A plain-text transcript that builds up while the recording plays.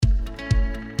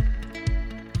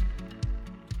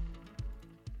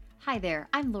Hi there,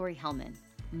 I'm Lori Hellman,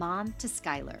 mom to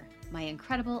Skylar, my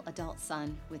incredible adult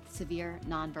son with severe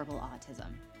nonverbal autism.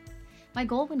 My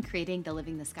goal when creating the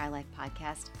Living the Sky Life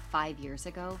podcast 5 years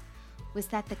ago was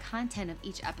that the content of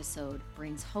each episode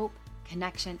brings hope,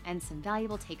 connection, and some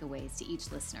valuable takeaways to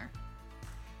each listener.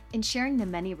 In sharing the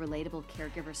many relatable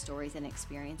caregiver stories and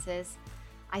experiences,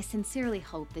 I sincerely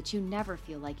hope that you never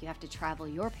feel like you have to travel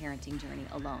your parenting journey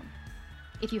alone.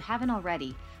 If you haven't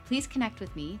already, please connect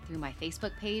with me through my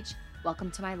Facebook page,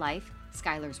 Welcome to My Life,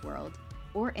 Skylar's World,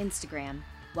 or Instagram,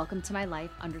 Welcome to My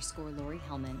Life _Lori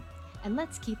Hellman, and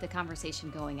let's keep the conversation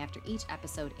going after each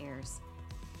episode airs.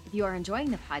 If you are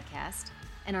enjoying the podcast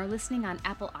and are listening on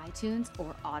Apple iTunes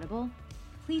or Audible,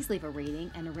 please leave a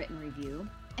rating and a written review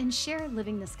and share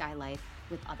Living the Sky Life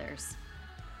with others.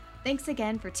 Thanks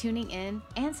again for tuning in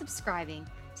and subscribing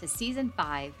to Season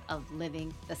 5 of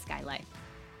Living the Sky Life.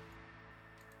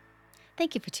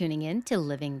 Thank you for tuning in to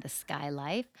Living the Sky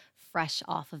Life, fresh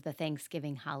off of the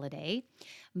Thanksgiving holiday.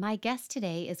 My guest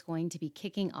today is going to be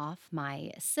kicking off my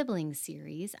sibling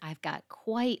series. I've got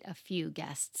quite a few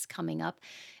guests coming up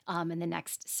in the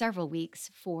next several weeks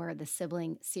for the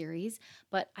sibling series,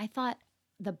 but I thought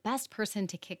the best person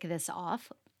to kick this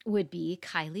off would be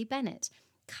Kylie Bennett.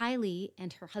 Kylie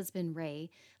and her husband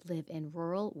Ray live in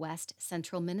rural west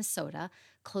central Minnesota,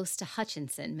 close to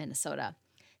Hutchinson, Minnesota.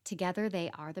 Together,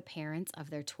 they are the parents of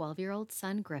their 12-year-old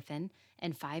son, Griffin,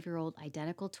 and 5-year-old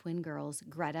identical twin girls,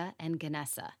 Greta and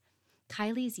Ganessa.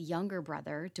 Kylie's younger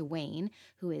brother, Dwayne,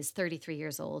 who is 33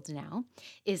 years old now,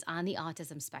 is on the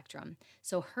autism spectrum.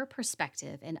 So her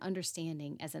perspective and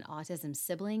understanding as an autism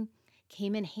sibling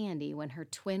came in handy when her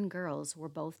twin girls were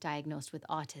both diagnosed with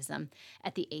autism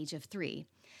at the age of 3.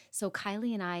 So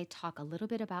Kylie and I talk a little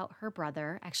bit about her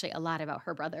brother, actually a lot about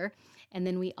her brother, and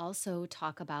then we also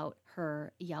talk about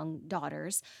her young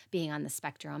daughters being on the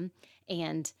spectrum.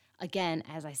 And again,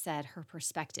 as I said, her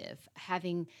perspective,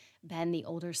 having been the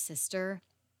older sister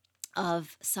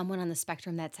of someone on the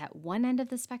spectrum that's at one end of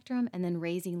the spectrum and then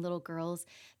raising little girls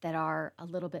that are a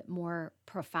little bit more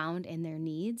profound in their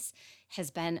needs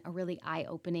has been a really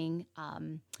eye-opening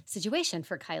situation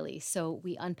for Kylie. So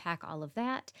we unpack all of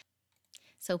that.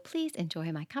 So please enjoy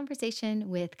my conversation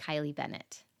with Kylie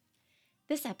Bennett.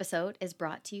 This episode is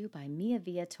brought to you by Mia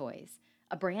Via Toys,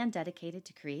 a brand dedicated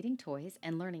to creating toys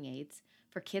and learning aids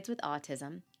for kids with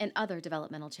autism and other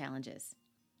developmental challenges.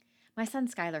 My son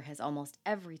Skylar has almost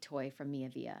every toy from Mia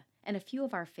Via, and a few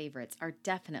of our favorites are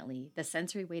definitely the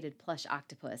sensory-weighted plush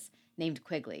octopus named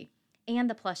Quigley and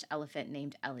the plush elephant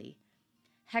named Ellie.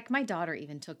 Heck, my daughter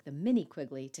even took the mini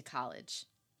Quigley to college.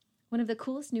 One of the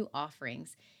coolest new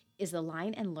offerings is the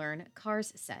Line and Learn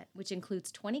Cars set, which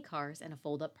includes 20 cars and a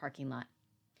fold-up parking lot.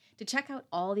 To check out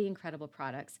all the incredible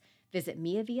products, visit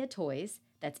Mia Via Toys,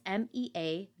 that's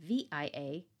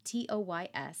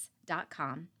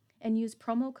MEAVIATOYS.com, and use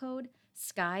promo code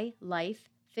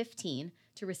SKYLIFE15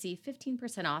 to receive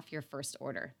 15% off your first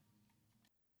order.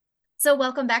 So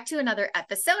welcome back to another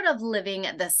episode of Living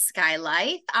the Sky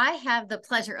Life. I have the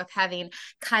pleasure of having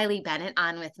Kylie Bennett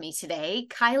on with me today.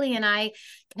 Kylie and I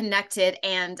connected,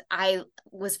 and I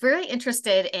was very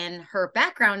interested in her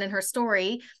background and her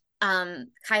story.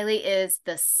 Kylie is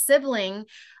the sibling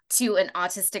to an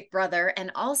autistic brother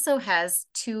and also has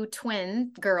 2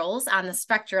 twin girls on the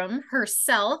spectrum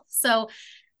herself. So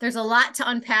there's a lot to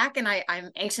unpack, and I'm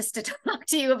anxious to talk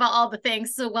to you about all the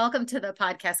things. So welcome to the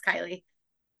podcast, Kylie.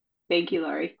 Thank you,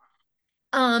 Lori.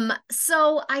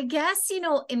 So I guess,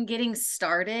 in getting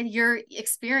started, your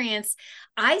experience,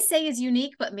 I say is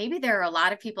unique, but maybe there are a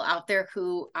lot of people out there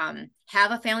who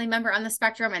have a family member on the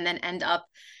spectrum and then end up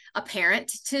a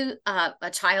parent to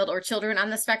a child or children on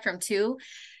the spectrum too.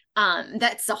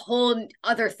 That's a whole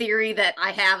other theory that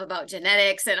I have about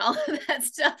genetics and all of that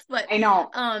stuff. But I know.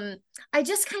 I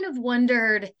just kind of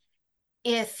wondered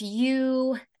if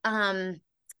you can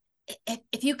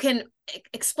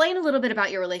explain a little bit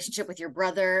about your relationship with your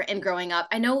brother and growing up.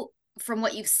 I know from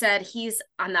what you've said, he's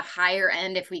on the higher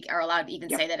end, if we are allowed to even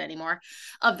say that anymore,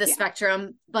 of the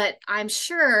spectrum. But I'm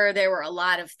sure there were a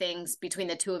lot of things between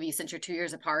the two of you since you're 2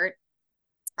 years apart,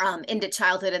 into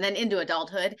childhood and then into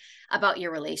adulthood, about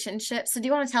your relationship. So do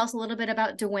you want to tell us a little bit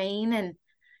about Dwayne and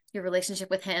your relationship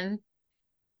with him?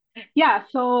 Yeah.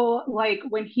 So like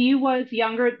when he was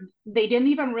younger, they didn't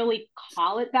even really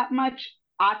call it that much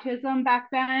autism back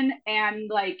then. And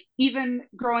like even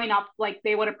growing up, like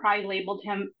they would have probably labeled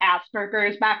him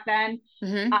Asperger's back then.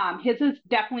 Mm-hmm. His is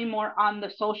definitely more on the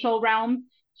social realm.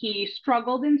 He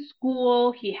struggled in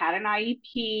school. He had an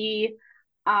IEP.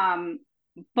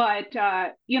 But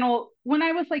when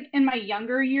I was like in my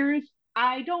younger years,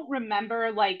 I don't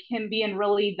remember like him being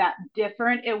really that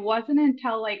different. It wasn't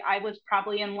until like I was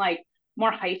probably in like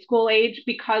more high school age,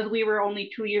 because we were only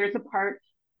 2 years apart.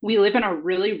 We live in a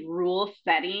really rural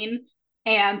setting.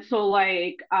 And so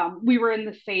like we were in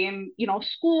the same,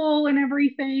 school and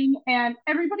everything, and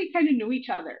everybody kind of knew each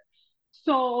other.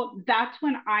 So that's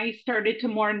when I started to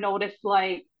more notice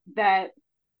like that,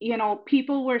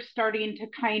 people were starting to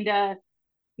kind of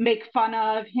make fun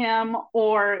of him,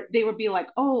 or they would be like,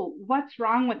 "Oh, what's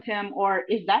wrong with him?" or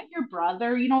 "Is that your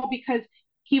brother?" Because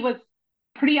he was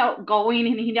pretty outgoing,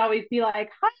 and he'd always be like,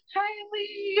 "Hi,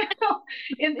 Kylie."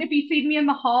 And if he seen me in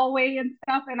the hallway and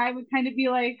stuff, and I would kind of be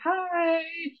like, "Hi."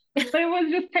 But it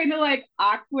was just kind of like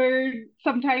awkward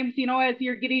sometimes, as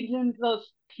you're getting into those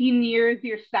teen years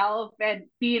yourself and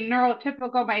being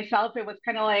neurotypical myself. It was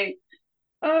kind of like,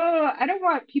 oh, I don't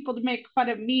want people to make fun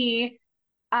of me.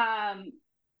 Um,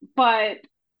 but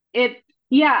it,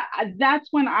 yeah, that's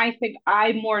when I think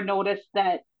I more noticed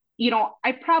that,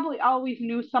 I probably always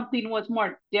knew something was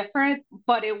more different,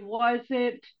 but it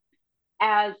wasn't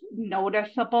as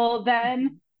noticeable then.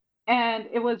 Mhm. And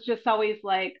it was just always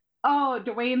like, oh,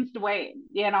 Dwayne's Dwayne,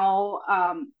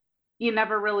 you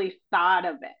never really thought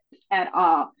of it at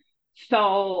all.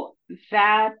 So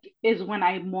that is when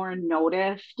I more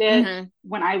noticed it, Mhm.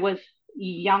 when I was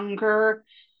younger.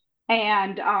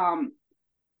 And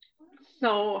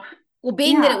so Well,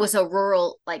 being that it yeah, was a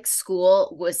rural like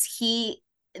school, was he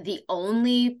the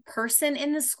only person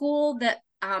in the school that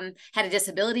had a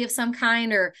disability of some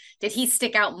kind, or did he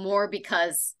stick out more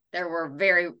because there were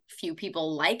very few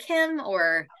people like him?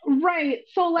 Or right.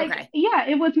 So like, okay, yeah,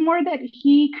 it was more that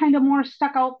he kind of more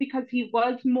stuck out because he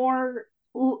was more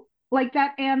like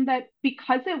that, and that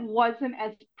because it wasn't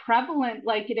as prevalent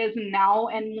like it is now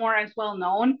and more as well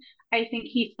known, I think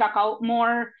he stuck out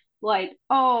more, like,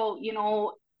 oh,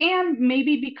 and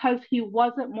maybe because he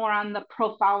wasn't more on the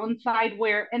profound side,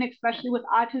 where, and especially with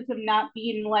autism not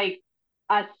being like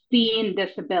a seen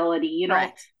disability,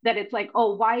 correct. that it's like,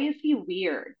 oh, why is he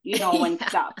weird, and Yeah.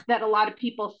 stuff that a lot of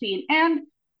people see. And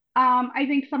I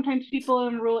think sometimes people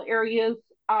in rural areas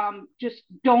just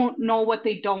don't know what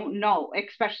they don't know,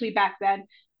 especially back then.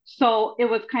 So it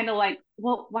was kind of like,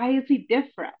 well, why is he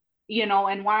different?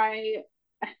 And why?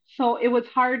 So it was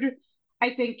hard,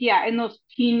 I think, yeah, in those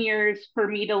teen years for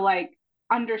me to like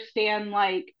understand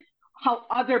like how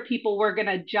other people were going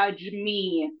to judge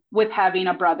me with having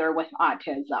a brother with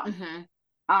autism. Hmm.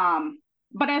 Um,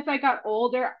 but as I got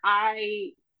older,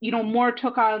 I, more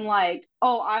took on like,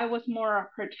 oh, I was more a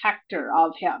protector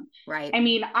of him. Right. I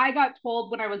mean, I got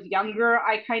told when I was younger,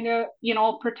 I kind of,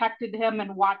 protected him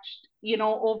and watched,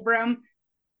 over him.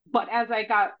 But as I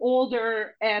got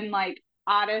older and like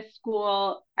out of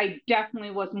school, I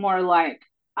definitely was more like,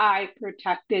 I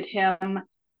protected him.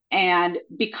 And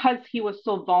because he was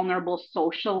so vulnerable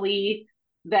socially,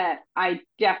 that I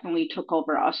definitely took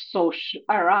over a social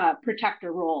or a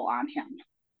protector role on him.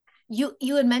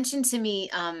 You had mentioned to me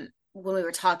when we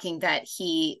were talking that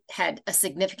he had a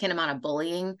significant amount of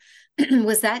bullying.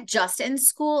 Was that just in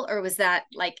school, or was that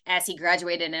like as he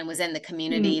graduated and was in the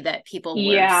community Mm, that people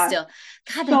were yeah. still,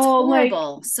 God, that's So like,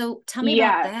 horrible. So tell me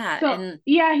about yeah. that. So And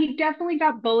yeah, he definitely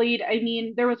got bullied. I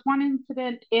mean, there was one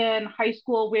incident in high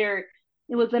school where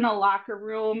it was in a locker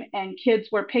room and kids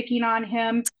were picking on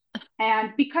him.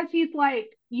 And because he's like,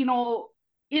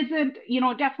 isn't,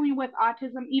 definitely with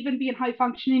autism, even being high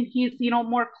functioning, he's,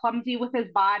 more clumsy with his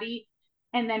body.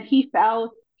 And then he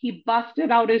fell, he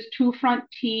busted out his two front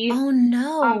teeth, oh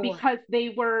no. because they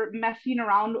were messing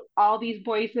around, all these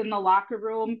boys in the locker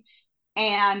room.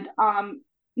 And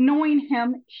knowing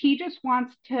him, he just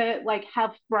wants to like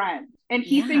have friends. And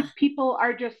he Yeah. thinks people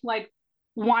are just like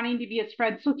wanting to be his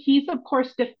friends. So he's, of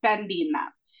course, defending them.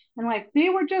 And like, they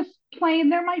were just playing,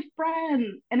 they're my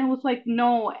friends. And it was like,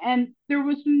 no. And there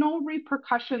was no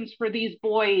repercussions for these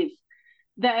boys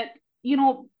that,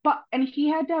 but, and he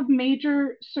had to have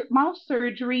major mouth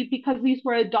surgery because these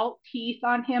were adult teeth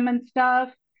on him and stuff.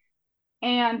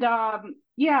 And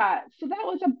yeah, so that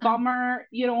was a Oh, bummer,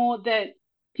 that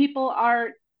people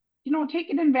are,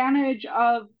 taking advantage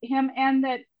of him, and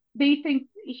that they think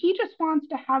he just wants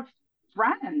to have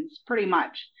friends pretty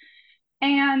much.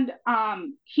 And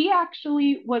he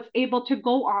actually was able to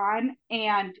go on,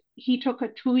 and he took a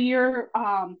 2 year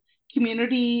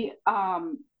community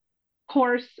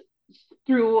course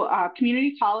through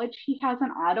community college. He has an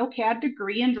AutoCAD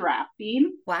degree in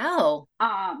drafting. wow.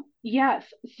 Yes.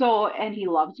 So, and he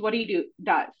loves what he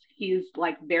does. He's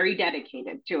like very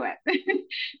dedicated to it.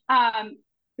 um,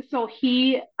 so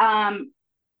he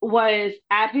was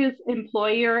at his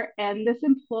employer, and this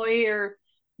employer,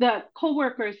 the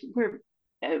coworkers were.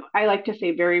 I like to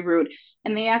say very rude.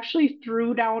 And they actually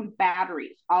threw down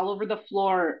batteries all over the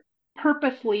floor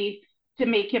purposely to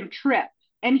make him trip.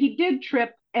 And he did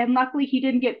trip. And luckily, he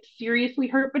didn't get seriously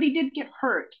hurt, but he did get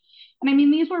hurt. And I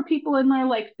mean, these were people in their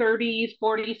like 30s,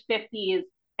 40s, 50s.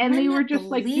 And they were just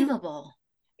like, Unbelievable.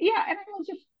 yeah. And I was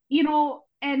just,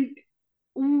 and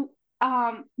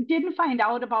didn't find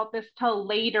out about this till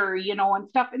later, and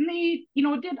stuff. And they,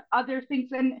 did other things.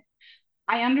 And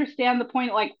I understand the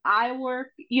point. Like I work,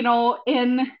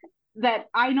 in that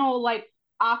I know like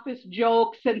office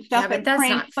jokes and Yeah, stuff but and that's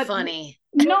pranks, not but funny.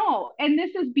 no, and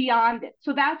this is beyond it.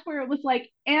 So that's where it was like,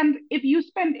 and if you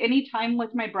spend any time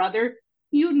with my brother,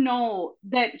 you know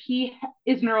that he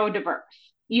is neurodiverse,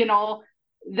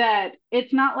 that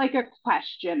it's not like a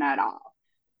question at all.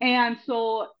 And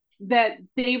so that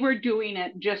they were doing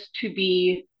it just to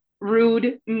be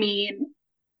rude, mean,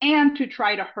 and to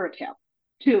try to hurt him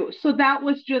too. So that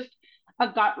was just a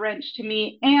gut wrench to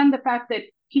me. And the fact that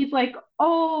he's like,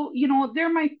 oh,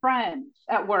 they're my friends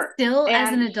at work. Still, as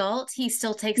an And adult, he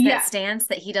still takes that yes, stance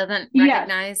that he doesn't yes,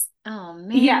 recognize. Oh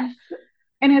yes. man.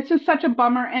 And it's just such a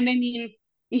bummer. And I mean,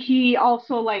 he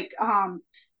also like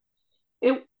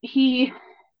he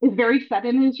is very set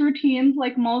in his routines,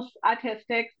 like most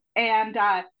autistics, and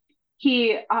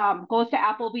he goes to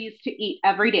Applebee's to eat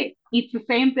every day. Eats the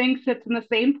same thing, sits in the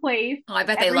same place Oh, I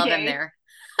bet they every love him day. there.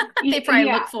 They probably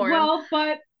Yeah. look for him. Well,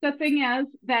 but the thing is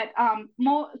that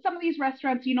some of these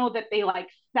restaurants, that they like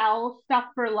sell stuff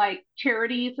for like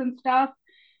charities and stuff.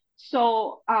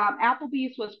 So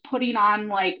Applebee's was putting on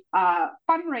like a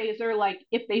fundraiser, like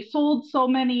if they sold so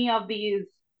many of these,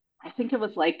 I think it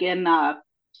was like in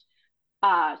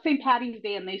St. Patty's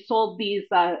Day, and they sold these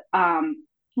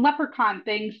leprechaun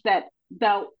things that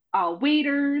the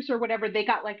waiters or whatever, they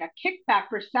got like a kickback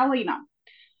for selling them.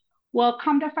 Well,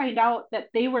 come to find out that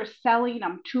they were selling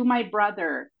them to my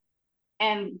brother,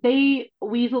 and they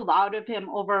weaseled out of him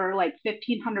over like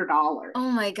 $1,500.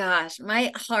 Oh my gosh,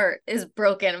 my heart is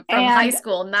broken from high And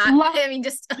school. Not, luck, I mean,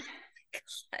 just God.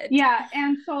 yeah,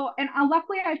 and so and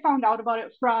luckily I found out about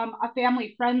it from a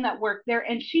family friend that worked there,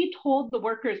 and she told the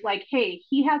workers like, "Hey,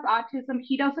 he has autism.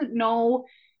 He doesn't know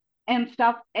and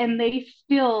stuff," and they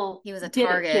still He was a did it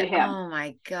to target. him. Oh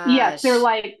my Yes, they're gosh.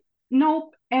 like,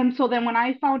 nope. And so then when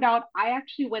I found out, I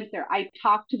actually went there. I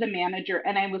talked to the manager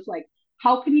and I was like,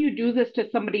 how can you do this to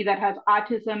somebody that has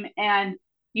autism? And,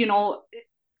 you know,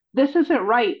 this isn't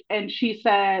right. And she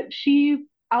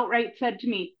outright said to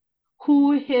me,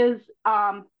 who his,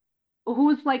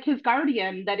 who's like his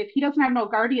guardian, that if he doesn't have no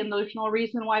guardian, there's no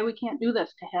reason why we can't do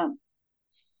this to him.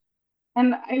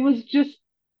 And I was just,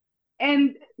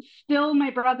 and still my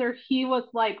brother, he was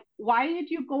like, why did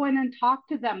you go in and talk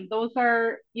to them? Those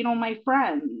are, my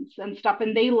friends and stuff,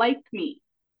 and they like me.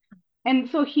 And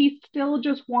so he still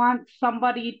just wants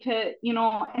somebody to, and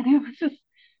it was just,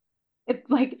 it's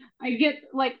like I get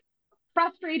like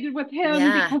frustrated with him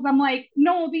Yeah. because I'm like,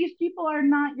 no, these people are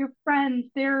not your friends.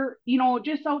 They're,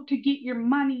 just out to get your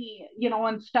money,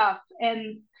 and stuff.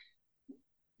 And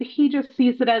he just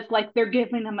sees it as like they're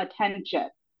giving him attention.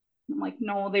 I'm like,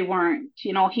 no, they weren't.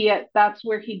 That's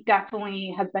where he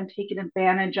definitely has been taken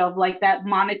advantage of, like that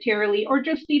monetarily, or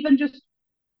just even just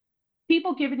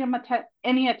people giving him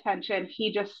any attention.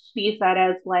 He just sees that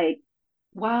as like,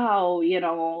 wow,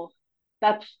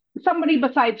 that's somebody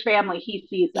besides family. He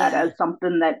sees that Yeah. as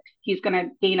something that he's going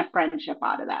to gain a friendship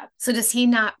out of that. So does he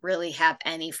not really have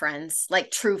any friends,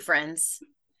 like true friends?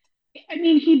 I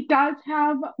mean, he does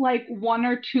have like one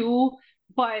or two,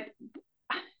 but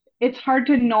it's hard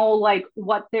to know like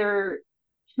what their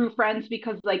true friends,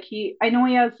 because like I know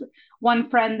he has one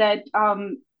friend that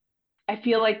I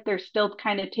feel like they're still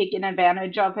kind of taking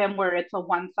advantage of him, where it's a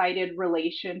one-sided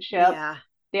relationship. Yeah.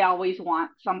 They always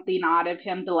want something out of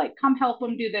him to like come help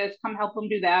him do this, come help him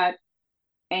do that.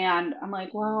 And I'm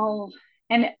like, well,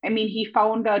 and I mean, he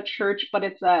found a church, but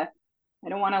I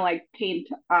don't want to like paint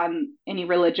on any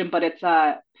religion, but it's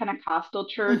a Pentecostal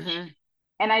church. Hmm.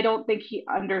 And I don't think he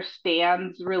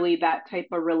understands really that type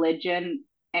of religion.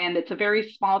 And it's a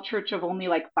very small church of only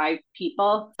like 5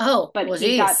 people. Oh, But well,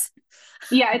 he got, geez.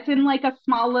 yeah, it's in like a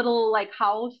small little like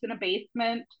house in a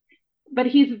basement. But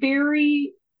he's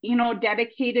very,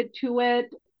 dedicated to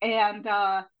it. And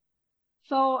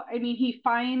so, I mean, he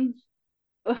finds,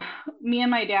 me and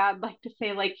my dad like to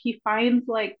say, like, he finds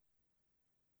like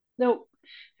the,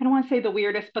 I don't want to say the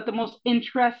weirdest, but the most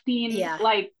interesting, Yeah.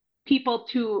 like, people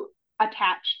to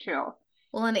attach to.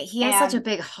 Well, and he has such a And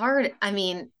big heart. I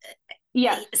mean,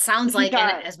 yes, it sounds he like,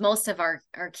 and does. as most of our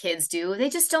kids do, they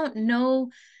just don't know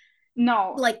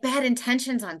No, like bad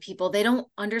intentions on people. They don't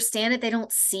understand it. They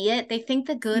don't see it. They think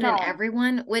the good in no.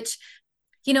 everyone, which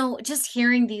Just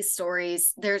hearing these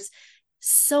stories, there's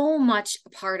so much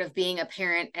part of being a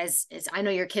parent as I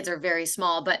know your kids are very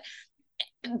small, but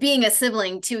being a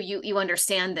sibling too, you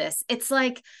understand this. It's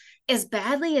like as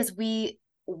badly as we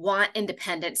want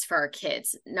independence for our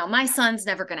kids. Now, my son's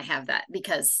never going to have that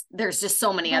because there's just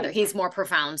so many other, Right. he's more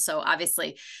profound. So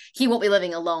obviously he won't be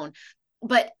living alone.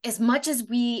 But as much as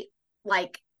we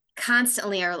like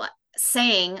constantly are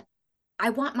saying,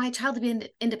 I want my child to be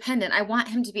independent. I want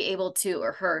him to be able to,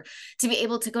 or her to be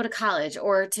able to go to college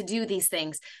or to do these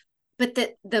things. But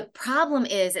the problem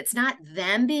is it's not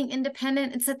them being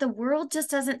independent. It's that the world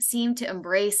just doesn't seem to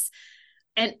embrace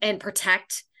and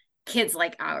protect kids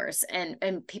like ours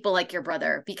and people like your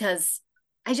brother, because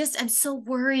I'm so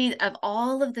worried of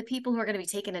all of the people who are going to be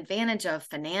taken advantage of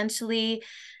financially,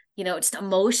 just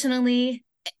emotionally.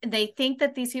 They think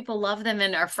that these people love them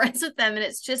and are friends with them. And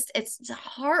it's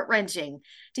heart-wrenching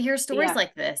to hear stories Yeah.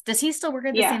 like this. Does he still work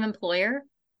at the Yeah. same employer?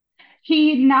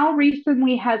 He now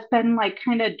recently has been like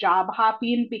kind of job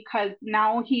hopping because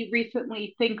now he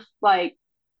recently thinks like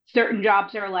certain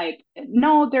jobs are like,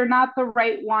 no, they're not the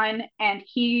right one. And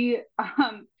he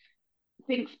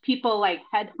thinks people like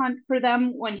headhunt for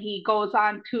them when he goes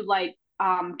on to like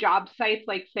job sites,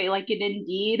 like say like in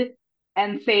Indeed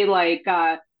and say like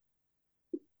a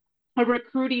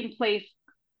recruiting place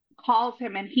calls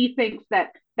him and he thinks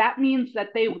that that means that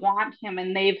they want him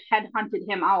and they've headhunted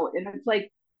him out. And it's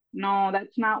like, no,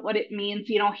 that's not what it means.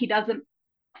 He doesn't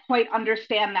quite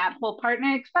understand that whole part.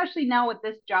 And especially now with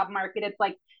this job market, it's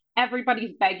like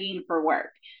everybody's begging for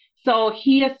work. So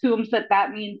he assumes that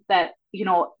that means that,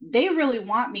 they really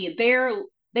want me. They're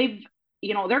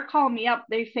calling me up.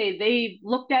 They say they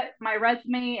looked at my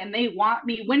resume and they want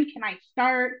me. When can I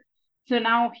start? So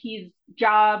now he's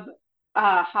job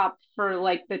hopped for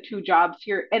like the two jobs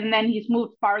here. And then he's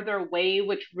moved farther away,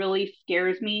 which really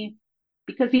scares me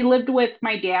because he lived with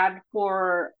my dad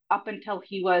for up until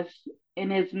he was in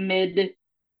his mid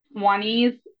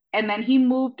 20s. And then he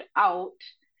moved out,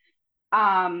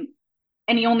 um,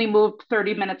 and he only moved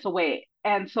 30 minutes away.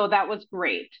 And so that was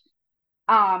great.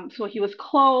 So he was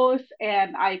close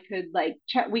and I could like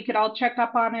check, we could all check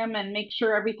up on him and make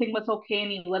sure everything was okay.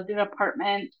 And he lived in an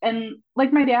apartment. And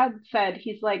like my dad said,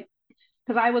 he's like,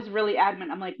 because I was really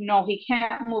adamant. I'm like, no, he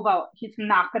can't move out. He's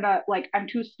not gonna, like, I'm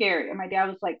too scared. And my dad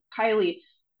was like, Kylie,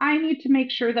 I need to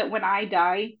make sure that when I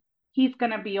die, he's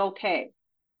gonna be okay.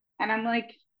 And I'm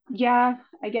like, yeah,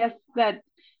 I guess that,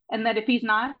 and that if he's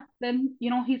not, then,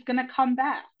 he's gonna come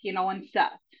back, and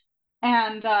stuff.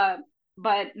 And,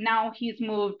 but now he's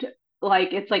moved,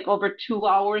 like, it's like over 2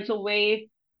 hours away.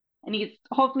 And he's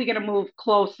hopefully going to move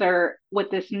closer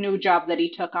with this new job that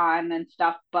he took on and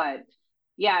stuff. But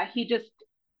yeah,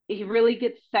 he really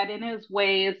gets set in his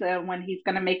ways. And when he's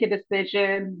going to make a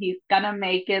decision, he's going to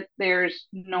make it. There's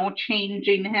no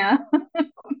changing him.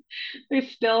 There's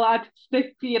still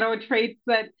autistic, traits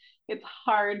that it's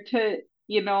hard to,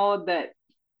 that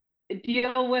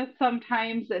deal with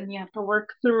sometimes and you have to work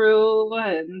through.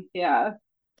 And yeah.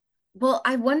 Well,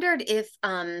 I wondered if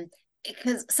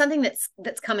because something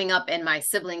that's coming up in my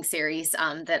sibling series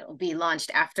that will be launched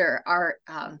after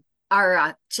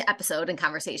our episode and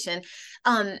conversation.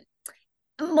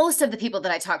 Most of the people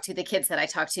that I talk to, the kids that I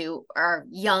talk to, are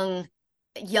young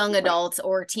Right. adults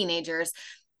or teenagers.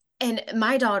 And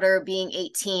my daughter being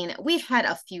 18, we've had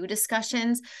a few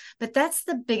discussions, but that's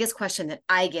the biggest question that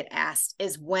I get asked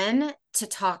is when to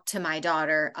talk to my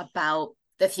daughter about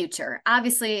the future.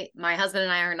 Obviously, my husband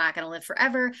and I are not going to live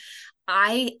forever.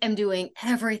 I am doing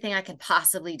everything I can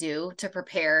possibly do to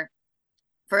prepare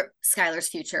for Skylar's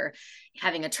future,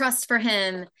 having a trust for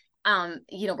him.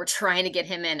 We're trying to get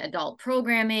him in adult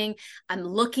programming. I'm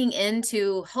looking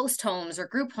into host homes or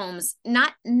group homes,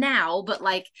 not now, but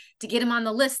like to get him on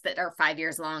the list that are 5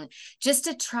 years long, just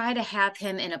to try to have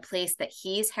him in a place that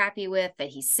he's happy with, that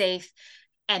he's safe.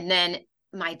 And then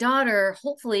my daughter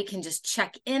hopefully can just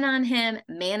check in on him,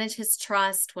 manage his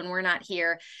trust when we're not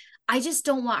here. I just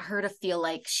don't want her to feel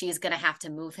like she's going to have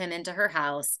to move him into her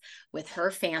house with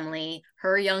her family,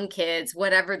 her young kids,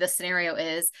 whatever the scenario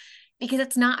is, because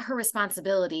it's not her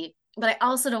responsibility. But I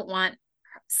also don't want,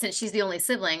 since she's the only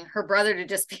sibling, her brother to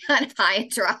just be on high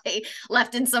and dry,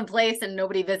 left in some place and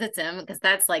nobody visits him, because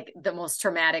that's like the most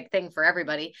traumatic thing for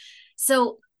everybody.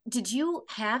 So did you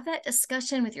have that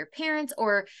discussion with your parents,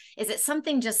 or is it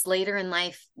something just later in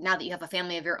life, now that you have a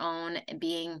family of your own and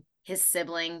being his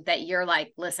sibling, that you're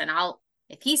like, listen,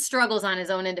 if he struggles on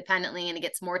his own independently and he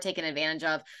gets more taken advantage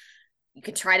of, you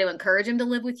could try to encourage him to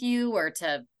live with you or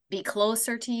to be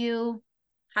closer to you?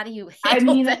 How do you I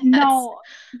handle mean, that? no,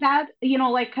 that,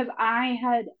 like, because I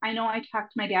know I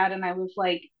talked to my dad and I was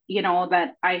like,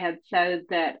 that I had said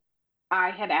that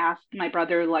I had asked my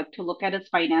brother like to look at his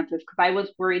finances because I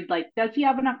was worried like, does he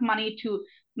have enough money to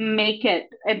make it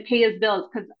and pay his bills?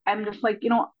 Because I'm just like,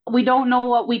 we don't know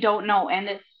what we don't know.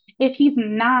 And if he's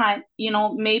not,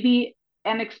 maybe,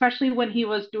 and especially when he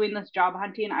was doing this job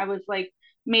hunting, I was like,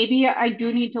 maybe I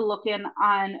do need to look in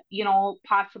on,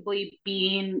 possibly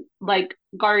being like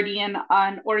guardian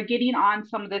on or getting on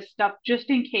some of this stuff just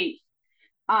in case.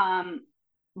 Um,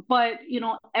 but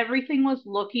everything was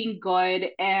looking good,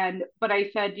 but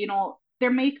I said,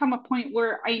 there may come a point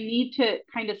where I need to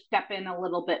kind of step in a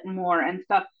little bit more and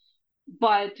stuff.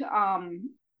 But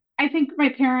I think my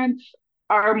parents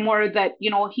are more that,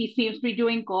 he seems to be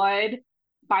doing good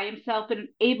by himself and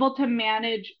able to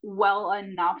manage well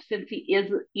enough since he is,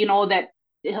 that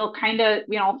he'll kind of,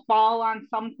 fall on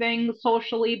some things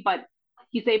socially, but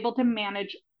he's able to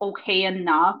manage okay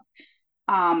enough.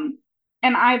 um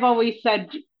and I've always said,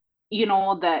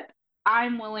 that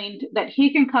I'm willing that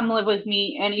he can come live with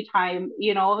me anytime.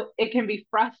 It can be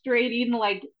frustrating,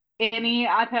 like any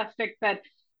autistic that,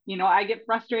 I get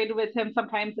frustrated with him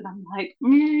sometimes and I'm like,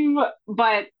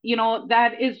 but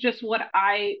that is just what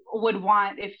I would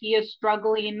want if he is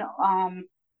struggling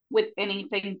with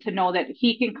anything, to know that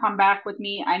he can come back with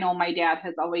me. I know my dad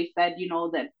has always said,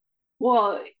 that,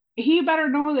 well, he better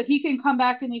know that he can come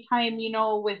back anytime,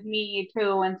 with me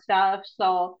too and stuff.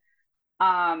 So,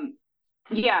 um,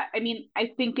 yeah, I mean,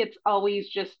 I think it's always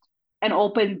just an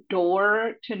open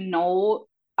door to know.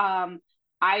 Um,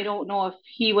 I don't know if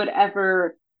he would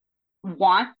ever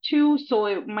want to, so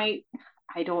it might,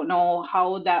 I don't know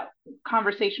how that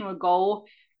conversation would go.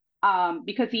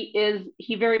 Because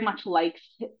he very much likes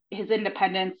his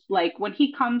independence. Like when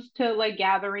he comes to like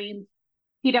gatherings,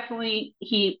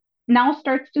 he now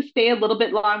starts to stay a little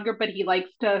bit longer, but he likes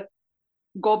to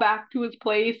go back to his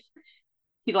place.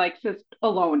 He likes his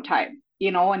alone time,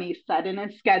 and he's set in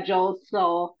his schedule.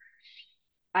 So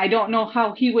I don't know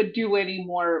how he would do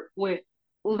anymore with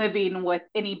living with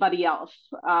anybody else.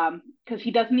 Because he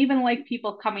doesn't even like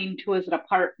people coming to his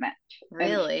apartment. And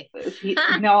Really?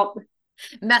 no,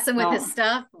 Messing with his no.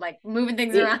 stuff, like moving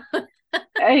things It, around.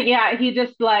 yeah, he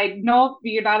just like, nope,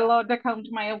 you're not allowed to come to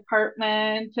my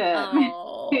apartment. Yeah,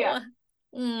 Oh.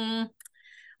 Mm.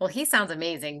 Well, he sounds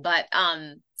amazing, but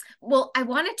well, I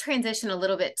want to transition a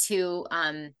little bit to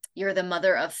you're the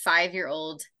mother of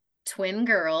 5-year-old twin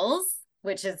girls,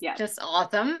 which is yes. just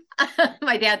awesome.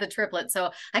 My dad's a triplet,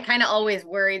 so I kind of always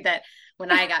worried that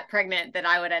when I got pregnant that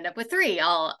I would end up with three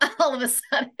all of a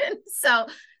sudden. So,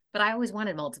 but I always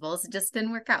wanted multiples. It just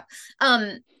didn't work out.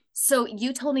 Um, so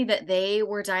you told me that they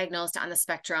were diagnosed on the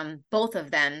spectrum, both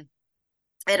of them,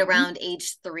 at Mhm. around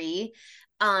age 3.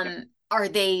 Yep. Are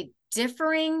they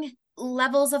differing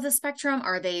levels of the spectrum?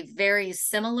 Are they very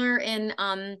similar in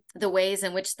the ways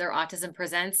in which their autism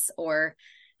presents? Or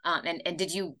and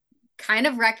did you kind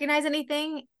of recognize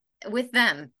anything with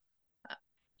them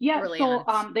Yeah, early so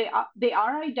on? they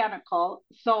are identical.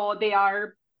 So they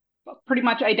are pretty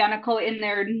much identical in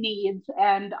their needs,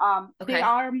 and they Okay.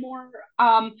 are more,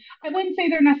 I wouldn't say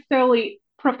they're necessarily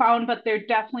profound, but they're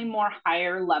definitely more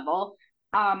higher level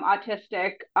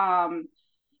autistic.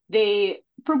 They,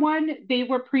 for one, they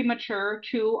were premature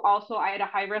too. Also, I had a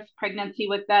high risk pregnancy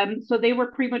with them, so they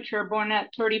were premature, born at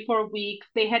 34 weeks.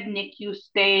 They had NICU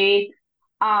stay,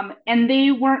 and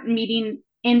they weren't meeting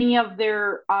any of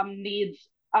their needs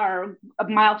or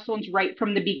milestones right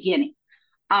from the beginning.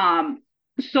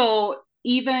 So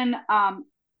even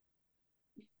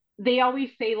they always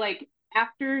say like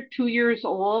after 2 years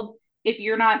old, if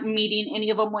you're not meeting any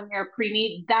of them when you're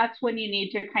preemie, that's when you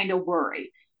need to kind of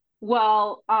worry.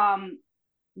 Well,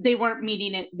 they weren't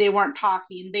meeting it, they weren't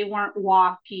talking, they weren't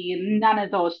walking, none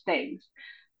of those things.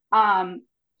 Um,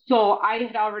 so I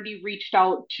had already reached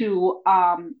out to,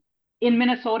 in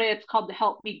Minnesota, it's called the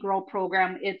Help Me Grow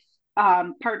program. It's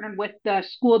partnered with the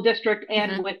school district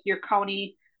and Hmm. with your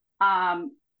county.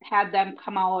 Had them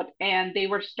come out and they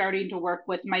were starting to work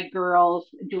with my girls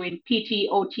doing PT,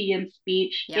 OT, and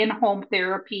speech Yep. in home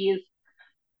therapies.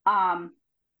 Um,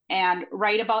 and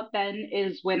right about then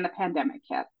is when the pandemic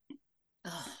hit.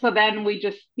 Oh, So then we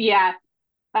just, yeah,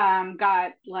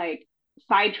 got like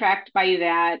sidetracked by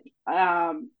that.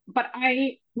 But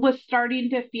I was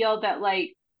starting to feel that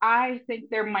like I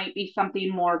think there might be something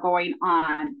more going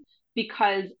on,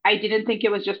 because I didn't think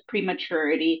it was just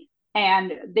prematurity.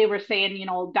 And they were saying,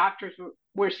 doctors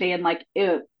were saying like,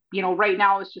 right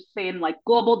now it's just saying like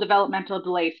global developmental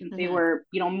delay, since they hmm. were,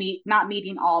 not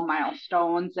meeting all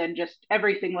milestones and just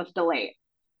everything was delayed.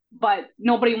 But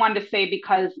nobody wanted to say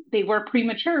because they were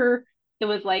premature. It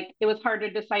was hard to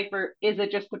decipher, is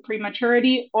it just the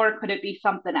prematurity or could it be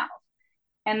something else?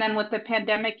 And then with the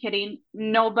pandemic hitting,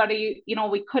 nobody,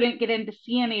 we couldn't get in to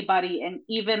see anybody. And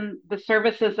even the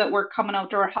services that were coming out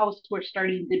to our house were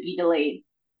starting to be delayed.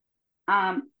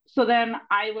 So then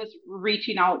I was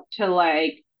reaching out to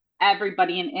like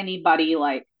everybody and anybody,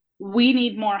 like, we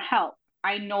need more help.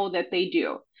 I know that they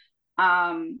do.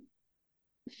 Um,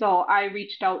 so I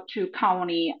reached out to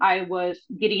county. I was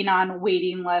getting on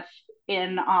waiting lists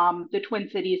in the Twin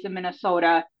Cities in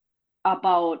Minnesota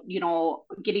about,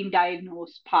 getting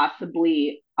diagnosed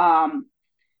possibly.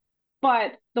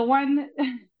 But the one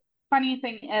funny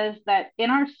thing is that in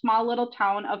our small little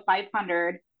town of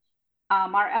 500,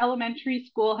 our elementary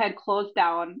school had closed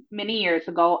down many years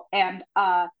ago, and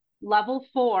level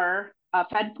four,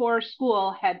 Fed 4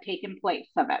 school had taken place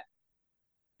of it.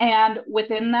 And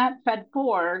within that Fed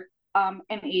 4, an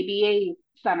ABA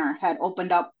center had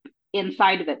opened up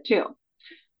inside of it too.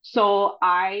 So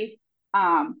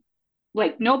um,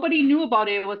 like nobody knew about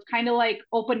it. It was kind of like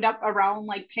opened up around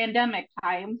like pandemic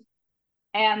times.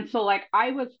 And so like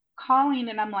I was calling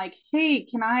and I'm like, hey,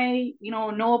 can I,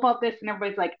 know about this? And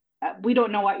everybody's like, we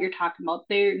don't know what you're talking about.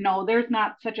 No, there's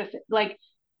not such a like.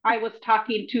 I was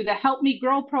talking to the Help Me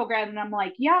Grow program, and I'm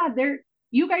like, yeah,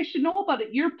 you guys should know about it.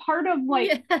 You're part of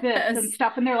like this and Yes.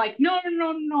 stuff. And they're like, no,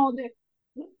 no, no,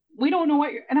 no. We don't know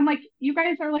what you're. And I'm like, you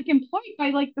guys are like employed by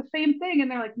like the same thing.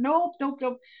 And they're like, nope, nope,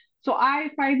 nope. So I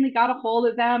finally got a hold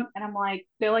of them and I'm like,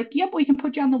 they're like, yep, we can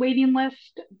put you on the waiting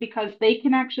list because they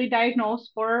can actually diagnose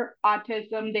for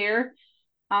autism there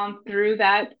through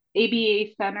that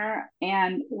ABA center.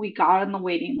 And we got on the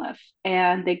waiting list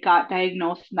and they got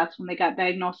diagnosed. And that's when they got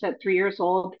diagnosed at 3 years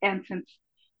old. And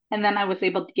then I was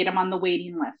able to get them on the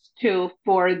waiting list too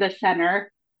for the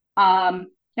center. And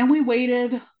we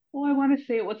waited, oh, I want to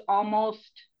say it was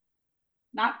almost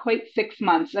not quite 6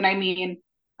 months. And I mean,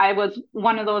 I was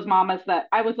one of those mamas that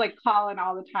I was like calling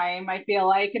all the time, I feel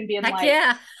like, and being Heck like,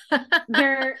 yeah.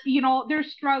 they're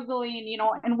struggling,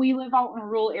 and we live out in a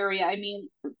rural area. I mean,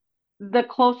 the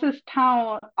closest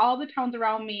town, all the towns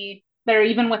around me that are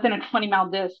even within a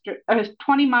 20-mile district, or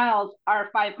 20 miles are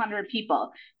 500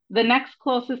 people. The next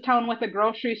closest town with a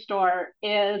grocery store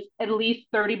is at least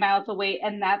 30 miles away,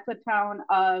 and that's a town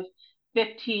of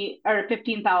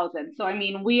 15,000. So, I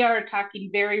mean, we are talking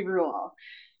very rural.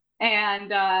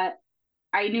 And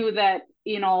I knew that,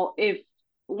 if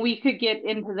we could get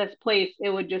into this place, it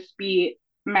would just be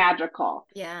magical.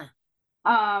 Yeah.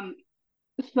 Um,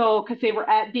 so, because they were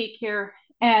at daycare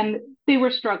and they were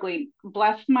struggling.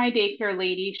 Bless my daycare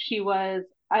lady. She was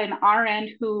an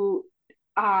RN who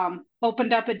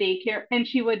opened up a daycare and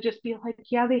she would just be like,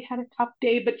 yeah, they had a tough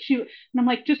day, and I'm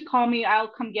like, just call me, I'll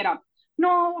come get them. No,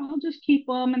 I'll just keep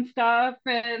them and stuff.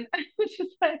 And it was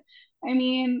just like, I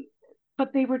mean,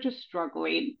 but they were just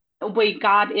struggling. We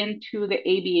got into the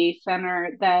ABA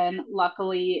center then,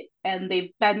 luckily, and they've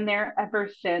been there ever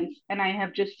since. And I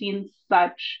have just seen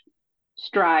such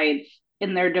strides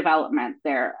in their development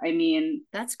there. I mean,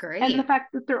 That's and the great.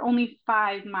 fact that they're only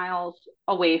 5 miles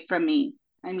away from me.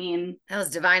 I mean, That was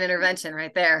divine intervention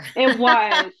right there. it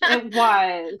was.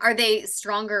 Are they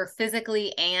stronger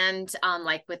physically and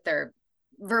like with their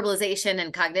verbalization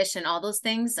and cognition, all those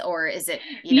things? Or is it,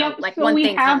 Yep. like So one we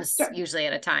thing have, comes usually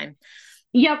at a time?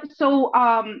 yep. So,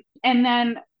 and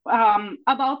then,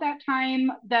 about that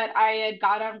time that I had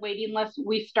got on waiting list,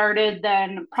 we started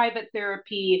then private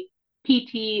therapy,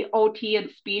 PT, OT, and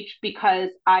speech because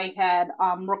I had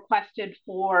requested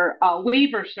for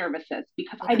waiver services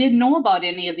because I Okay. didn't know about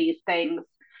any of these things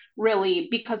really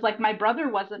because like my brother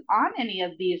wasn't on any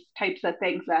of these types of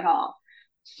things at all.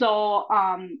 So,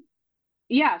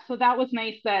 yeah, so that was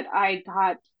nice that I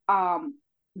got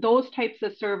those types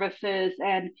of services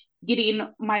and getting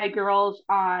my girls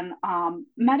on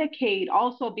Medicaid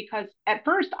also because at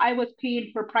first I was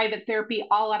paying for private therapy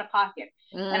all out of pocket.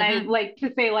 And I Hmm. like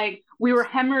to say like we were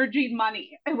hemorrhaging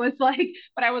money. It was like,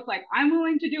 but I was like, I'm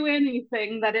willing to do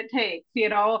anything that it takes.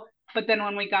 But then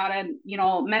when we got in,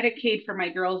 Medicaid for my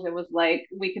girls, it was like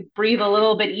we could breathe a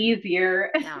little bit easier.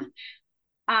 Yeah.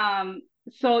 Um,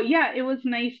 so yeah, it was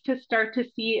nice to start to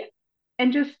see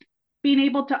and just being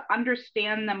able to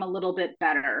understand them a little bit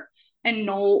better and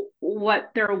know what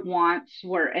their wants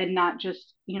were and not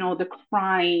just, the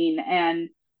crying and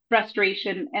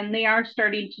frustration. And they are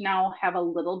starting to now have a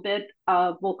little bit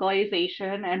of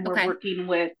vocalization and we're Okay. working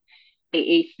with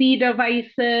AAC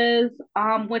devices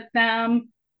with them,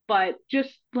 but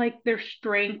just like their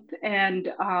strength and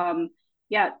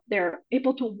yeah, they're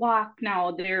able to walk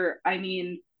now. I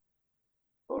mean,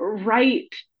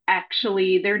 write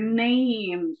actually their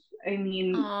names. I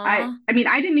mean, I Aw. I mean,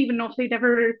 I didn't even know if they'd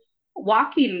ever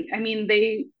walking. I mean,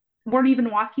 they weren't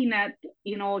even walking at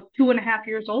 2.5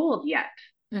 years old yet.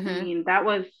 I Mm-hmm. mean, that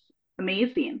was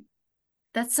amazing.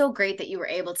 That's so great that you were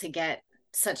able to get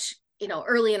such,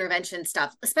 early intervention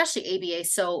stuff, especially ABA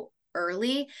so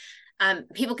early.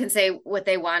 People can say what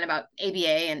they want about ABA,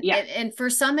 and, Yeah, and for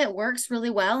some it works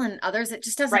really well, and others it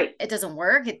just doesn't. right, It doesn't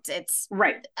work. It's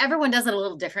right. everyone does it a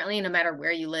little differently, no matter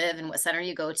where you live and what center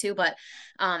you go to. But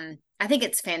I think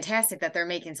it's fantastic that they're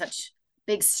making such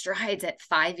big strides at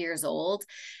 5 years old,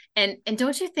 and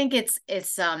don't you think it's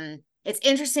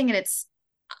interesting, and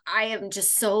I am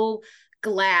just so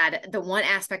glad the one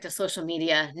aspect of social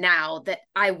media now that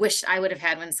I wish I would have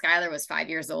had when Skylar was 5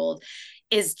 years old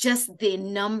is just the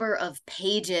number of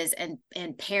pages and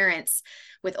parents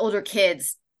with older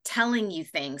kids telling you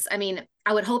things. I mean,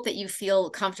 I would hope that you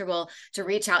feel comfortable to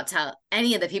reach out to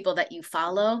any of the people that you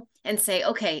follow and say,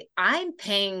 okay, I'm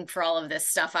paying for all of this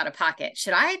stuff out of pocket.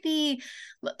 Should I be,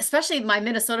 especially my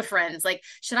Minnesota friends, like,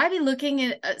 should I be looking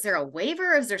at, is there a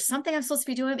waiver? Is there something I'm supposed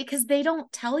to be doing? Because they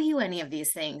don't tell you any of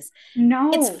these things.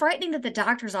 It's No, frightening that the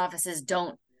doctor's offices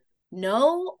don't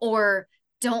know or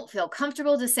don't feel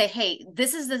comfortable to say, hey,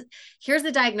 here's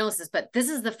the diagnosis, but this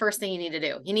is the first thing you need to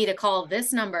do. You need to call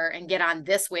this number and get on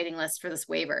this waiting list for this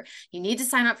waiver. You need to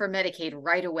sign up for Medicaid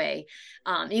right away.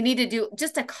 You need to do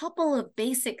just a couple of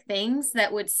basic things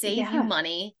that would save you yes,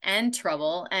 money and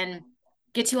trouble and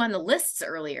get you on the lists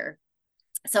earlier.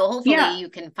 So hopefully yeah. you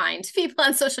can find people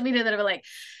on social media that are like,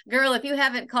 girl, if you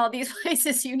haven't called these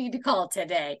places, you need to call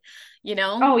today, you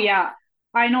know? Oh yeah.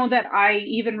 I know that I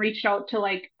even reached out to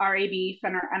like our ABE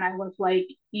center and I was like,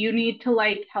 you need to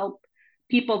like help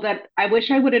people that I wish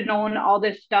I would have known all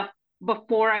this stuff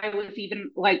before I was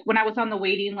even like when I was on the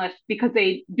waiting list because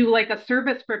they do like a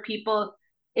service for people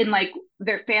in like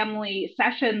their family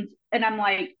sessions. And I'm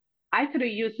like, I could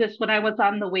have used this when I was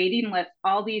on the waiting list,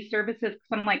 all these services.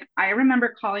 Cause I'm like, I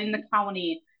remember calling the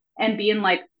county and being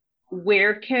like,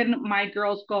 where can my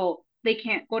girls go? They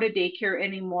can't go to daycare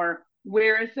anymore.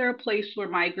 Where is there a place where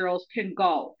my girls can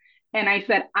go? And I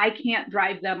said, I can't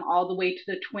drive them all the way to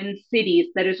the Twin Cities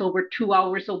that is over 2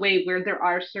 hours away where there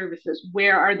are services.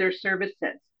 Where are there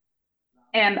services?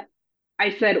 And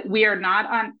I said, we are not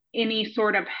on any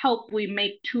sort of help. We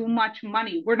make too much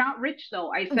money. We're not rich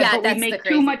though. I said, Yeah, but we that's the make too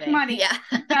crazy much thing. money. Yeah.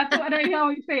 That's what I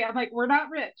always say. I'm like, we're not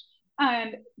rich.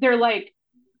 And they're like,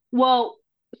 well,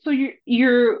 so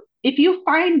you're if you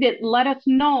find it, let us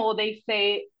know, they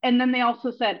say. And then they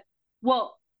also said,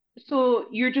 well, so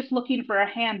you're just looking for a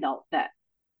handout then.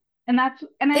 And I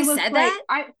They was said like, that?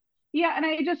 I yeah, and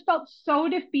I just felt so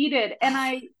defeated. And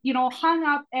Oh, I, hung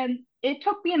up and it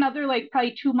took me another like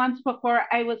probably 2 months before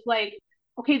I was like,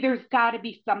 okay, there's gotta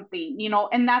be something,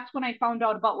 and that's when I found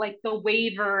out about like the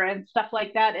waiver and stuff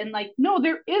like that. And like, no,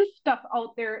 there is stuff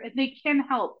out there and they can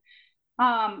help.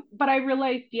 But I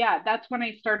realized, yeah, that's when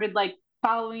I started like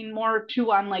following more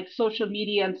too on like social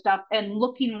media and stuff and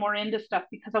looking more into stuff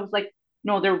because I was like,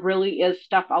 no, there really is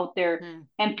stuff out there. hmm.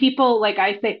 And people, like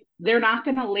I say, they're not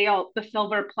going to lay out the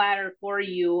silver platter for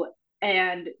you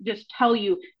and just tell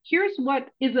you, here's what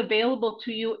is available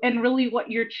to you and really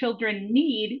what your children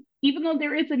need, even though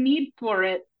there is a need for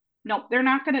it. No, they're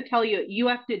not going to tell you. You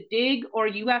have to dig or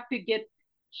you have to get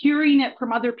hearing it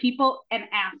from other people and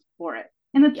ask for it.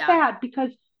 And it's Yeah. sad because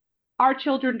our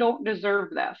children don't deserve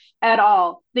this at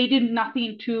all. They did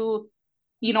nothing to,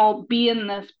 be in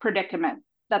this predicament.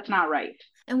 That's not right.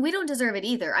 And we don't deserve it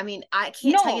either. I mean, I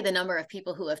can't tell you the No. number of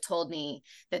people who have told me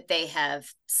that they have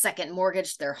second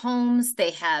mortgaged their homes.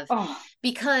 They have, Oh,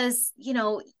 because,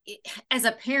 as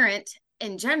a parent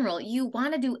in general, you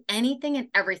want to do anything and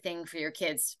everything for your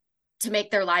kids to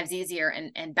make their lives easier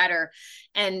and better.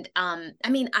 And I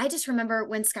mean, I just remember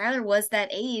when Skylar was that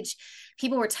age,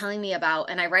 people were telling me about,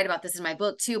 and I write about this in my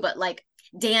book too, but like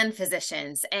Dan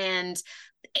physicians and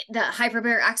the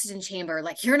hyperbaric oxygen chamber,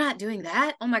 like, you're not doing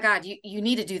that. Oh my god, you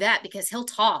need to do that because he'll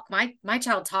talk. My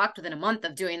child talked within a month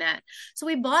of doing that. So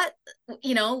we bought,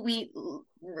 we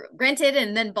rented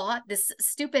and then bought this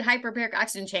stupid hyperbaric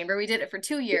oxygen chamber. We did it for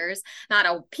 2 years. Not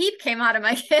a peep came out of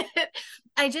my kid.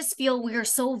 I just feel we are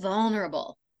so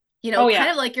vulnerable, oh kind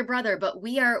yeah. of like your brother, but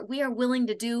we are willing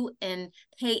to do and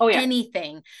pay Oh yeah.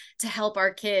 anything to help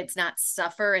our kids not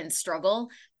suffer and struggle.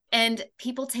 And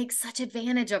people take such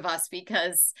advantage of us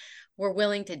because we're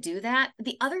willing to do that.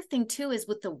 The other thing too is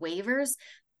with the waivers,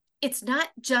 it's not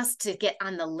just to get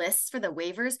on the list for the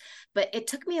waivers, but it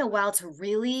took me a while to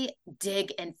really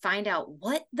dig and find out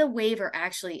what the waiver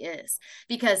actually is.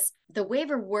 Because the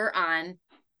waiver we're on,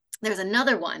 there's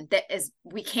another one that is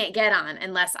we can't get on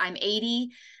unless I'm 80,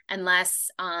 unless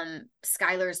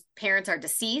Skylar's parents are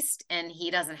deceased and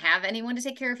he doesn't have anyone to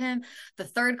take care of him. The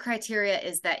third criteria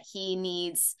is that he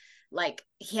needs like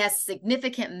he has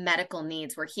significant medical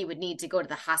needs where he would need to go to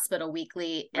the hospital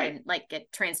weekly Right. and like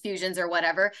get transfusions or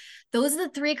whatever. Those are the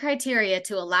three criteria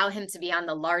to allow him to be on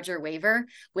the larger waiver,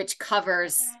 which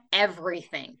covers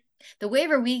everything. The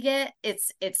waiver we get,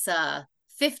 it's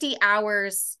 50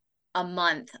 hours a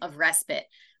month of respite.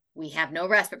 We have no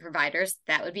respite providers.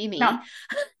 That would be No. me.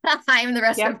 I am the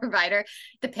respite Yep. provider,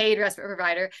 the paid respite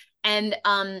provider. And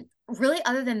really,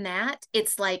 other than that,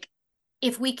 it's like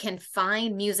if we can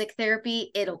find music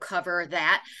therapy, it'll cover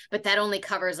that. But that only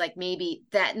covers like maybe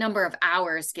that number of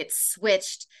hours gets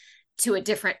switched to a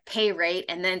different pay rate.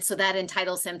 And then so that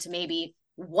entitles him to maybe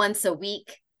once a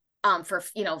week for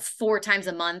 4 times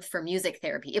a month for music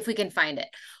therapy if we can find it,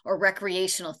 or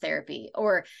recreational therapy,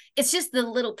 or it's just the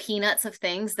little peanuts of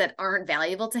things that aren't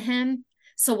valuable to him.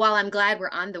 So while I'm glad we're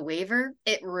on the waiver,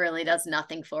 it really does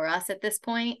nothing for us at this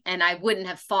point, and I wouldn't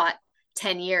have fought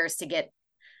 10 years to get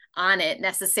on it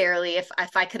necessarily if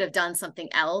I could have done something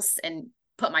else and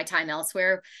put my time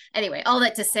elsewhere. Anyway, all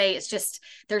that to say, it's just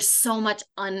there's so much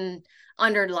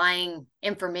underlying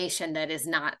information that is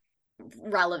not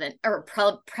relevant or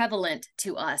prevalent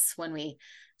to us when we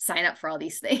sign up for all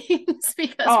these things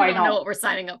because Oh, we I don't know know. what we're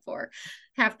signing up for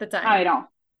half the I time. know.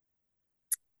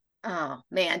 Oh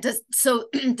man, does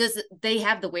they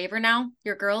have the waiver now,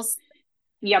 your girls?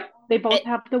 Yep. They both It,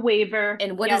 have the waiver.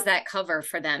 and what does Yep. that cover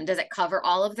for them? Does it cover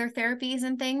all of their therapies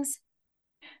and things?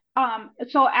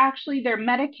 So actually their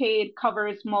Medicaid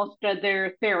covers most of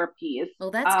their therapies. Well,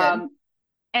 that's good. Um,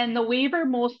 and the waiver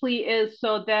mostly is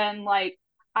so then like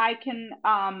I can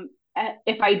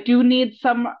if I do need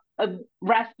some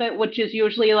respite, which is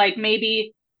usually like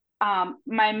maybe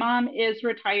my mom is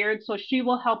retired, so she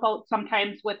will help out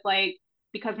sometimes with like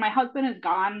because my husband is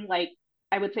gone like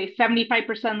I would say 75%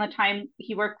 of the time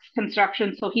he works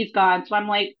construction, so he's gone. So I'm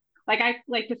like I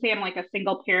like to say I'm like a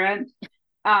single parent.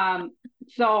 Um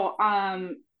so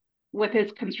with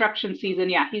his construction season,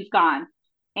 yeah, he's gone.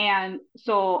 And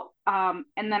so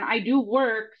and then I do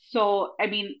work. So I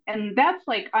mean, and that's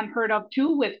like unheard of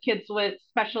too with kids with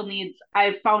special needs.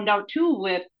 I've found out too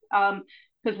with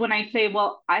because when I say,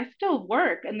 well, I still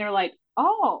work, and they're like,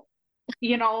 oh,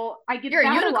 I get You're a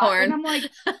that a lot. And unicorn. I'm like,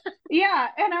 yeah.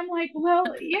 And I'm like, well,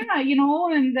 yeah, and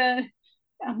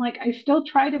I'm like, I still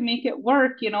try to make it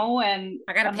work, and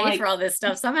I got to I'm pay for like, all this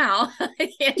stuff somehow.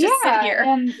 I can't just sit yeah,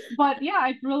 here. but yeah,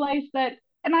 I've realized that,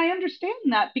 and I understand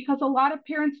that because a lot of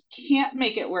parents can't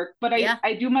make it work. But I Yeah.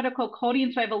 I do medical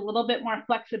coding, so I have a little bit more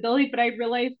flexibility. But I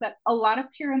realized that a lot of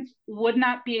parents would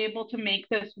not be able to make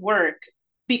this work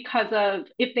because of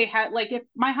if they had like if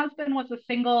my husband was a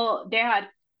single dad,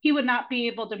 he would not be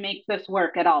able to make this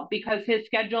work at all because his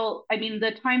schedule. I mean,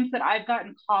 the times that I've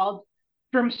gotten called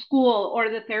from school or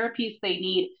the therapies they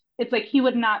need, it's like he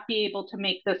would not be able to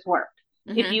make this work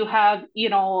if Hmm. you have,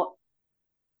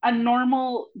 a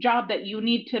normal job that you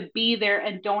need to be there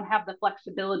and don't have the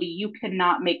flexibility, you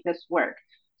cannot make this work.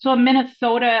 So in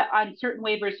Minnesota, on certain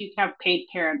waivers, you can have paid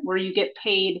parent where you get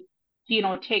paid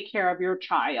to, take care of your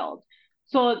child.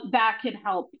 So that can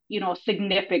help,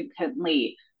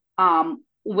 significantly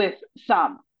with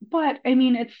some. But I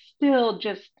mean, it's still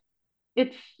just,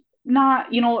 it's not,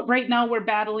 right now we're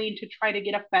battling to try to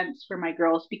get a fence for my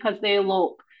girls because they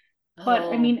elope, but I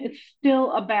Oh, mean, it's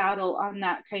still a battle on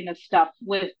that kind of stuff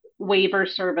with waiver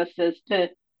services to,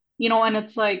 and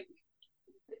it's like,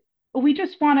 we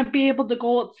just want to be able to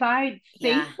go outside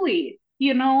yeah. safely,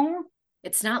 you know?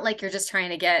 It's not like you're just trying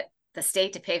to get the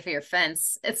state to pay for your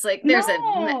fence. It's like there's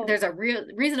No, a real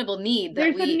reasonable need that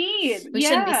there's a we need. we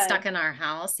shouldn't be Yeah, stuck in our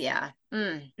house. Yeah.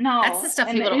 That's the no. stuff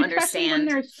And people don't especially when understand.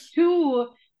 there's two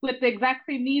with the exact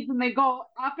same needs and they go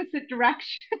opposite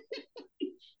direction.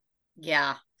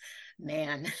 Yeah,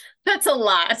 man, that's a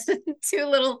lot. Two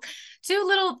little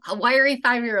wiry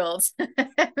 5-year-olds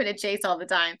having to chase all the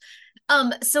time.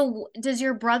 So does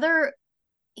your brother,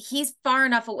 he's far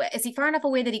enough away? Is he far enough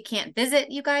away that he can't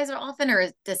visit you guys often,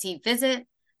 or does he visit?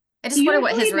 I just wonder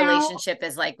what Usually his now, relationship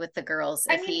is like with the girls.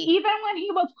 I If mean, he, even when he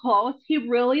was close, he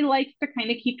really likes to kind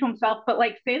of keep to himself. But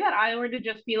like, say that I were to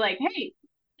just be like, "Hey,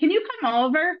 can you come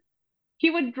over?" He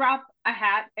would drop a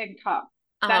hat and come.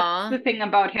 That's the aw, thing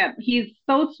about him. He's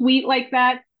so sweet like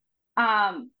that.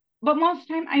 Um, but most of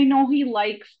the time, I know he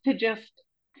likes to just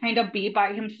kind of be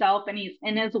by himself, and he's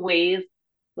in his ways.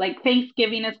 Like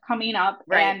Thanksgiving is coming up,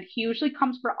 right. and he usually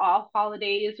comes for all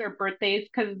holidays or birthdays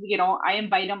because I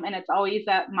invite him, and it's always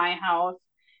at my house.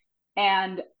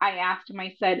 And I asked him,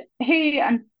 I said, "Hey,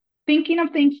 I'm thinking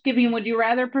of Thanksgiving. Would you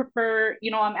rather prefer,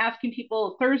 I'm asking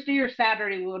people Thursday or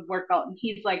Saturday would work out?" And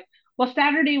he's like, "Well,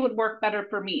 Saturday would work better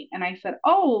for me." And I said,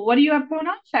 "Oh, what do you have going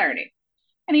on Saturday?"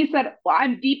 And he said, "Well,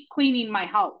 I'm deep cleaning my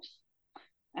house."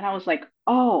 And I was like,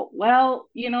 oh, well,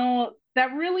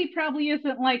 that really probably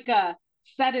isn't like a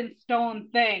set in stone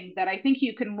thing that I think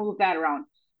you can move that around.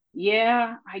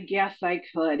 Yeah, I guess I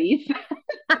could. He's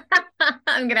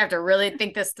I'm gonna have to really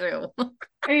think this through.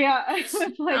 Yeah, I was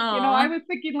like, I Oh, was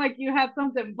thinking like you had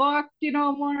something booked,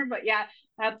 more, but yeah,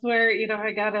 that's where,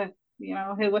 I gotta,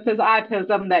 with his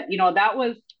autism that, that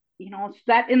was,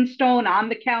 set in stone on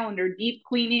the calendar, deep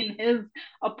cleaning his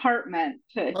apartment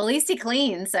to, well, at least he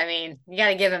cleans. I mean, you got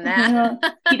to give him that.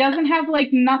 he doesn't have like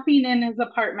nothing in his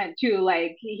apartment too.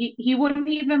 Like he wouldn't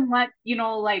even let,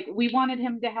 like we wanted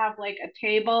him to have like a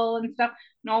table and stuff.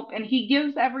 Nope. And he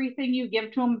gives everything you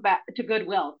give to him back to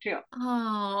Goodwill too.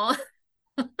 Oh,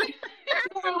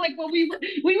 We're like, well, we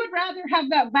would rather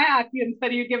have that back instead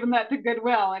of you giving that to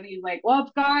Goodwill. And he's like, well,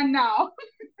 it's gone now.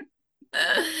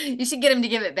 you should get him to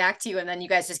give it back to you, and then you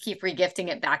guys just keep regifting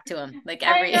it back to him, like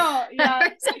I every, know. Yeah.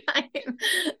 every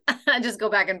time. Just go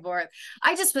back and forth.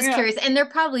 I just was Yeah. curious, and they're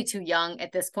probably too young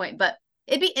at this point, but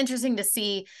it'd be interesting to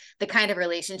see the kind of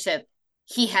relationship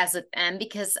he has with them,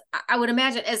 because I would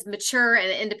imagine, as mature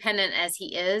and independent as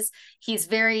he is, he's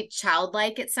very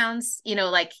childlike. It sounds,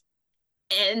 like,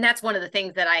 and that's one of the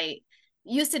things that I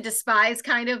used to despise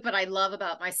kind of, but I love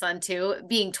about my son too.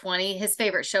 Being 20, his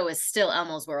favorite show is still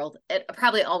Elmo's World. It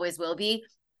probably always will be.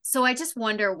 So I just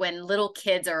wonder, when little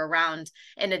kids are around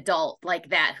an adult like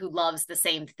that who loves the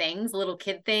same things, little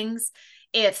kid things,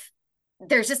 if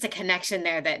there's just a connection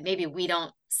there that maybe we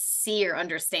don't see or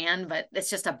understand, but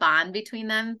it's just a bond between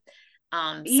them.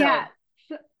 Yeah.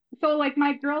 So So, so like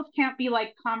my girls can't be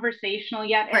like conversational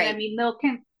yet. And I right. mean,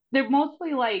 they're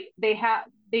mostly like, they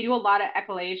do a lot of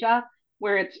echolalia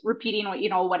where it's repeating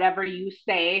what, whatever you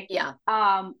say. Yeah.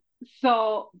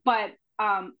 But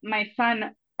my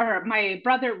son or my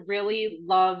brother really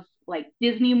loves like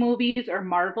Disney movies or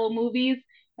Marvel movies,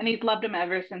 and he's loved them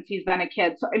ever since he's been a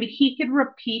kid. So I mean, he could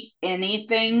repeat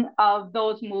anything of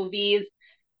those movies,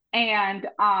 and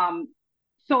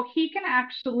so he can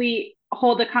actually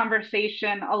hold a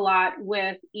conversation a lot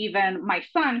with even my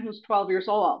son who's 12 years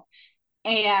old.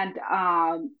 And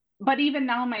but even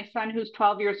now my son who's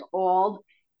 12 years old,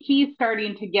 he's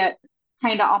starting to get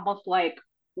kind of almost like,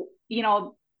 you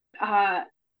know, uh,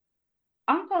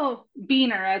 Uncle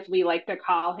Beaner, as we like to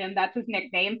call him, that's his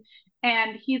nickname.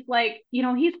 And he's like, he's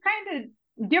kind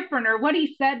of different, or what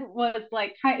he said was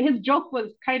like, his joke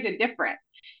was kind of different.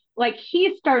 Like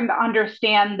he's starting to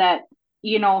understand that,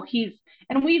 he's,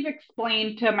 and we've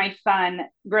explained to my son,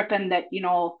 Griffin, that,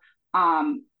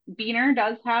 Beaner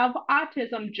does have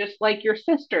autism just like your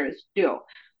sisters do.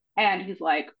 And he's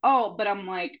like, oh, but I'm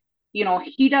like,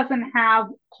 he doesn't have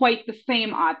quite the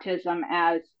same autism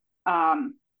as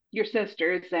your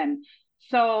sisters. And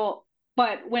so,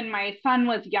 but when my son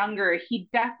was younger, he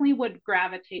definitely would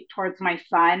gravitate towards my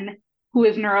son, who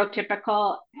is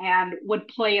neurotypical, and would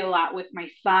play a lot with my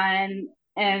son.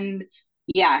 And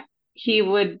yeah, he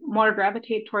would more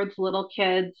gravitate towards little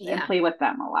kids and Yeah. play with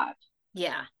them a lot.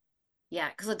 Yeah. Yeah.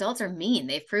 Because adults are mean.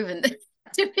 They've proven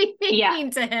to be Yeah.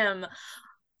 mean to him.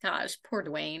 Gosh, poor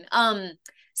Dwayne.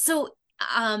 So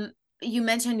you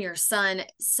mentioned your son.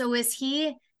 So is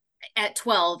he at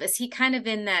 12? Is he kind of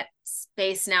in that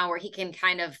space now where he can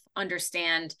kind of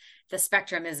understand the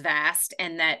spectrum is vast,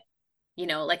 and that,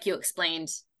 like you explained,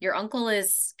 your uncle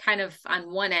is kind of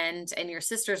on one end and your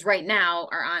sisters right now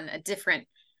are on a different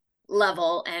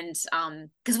level, and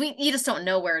because you just don't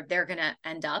know where they're gonna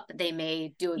end up. They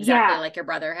may do exactly Yeah. like your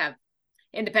brother, have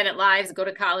independent lives, go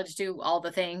to college, do all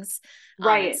the things.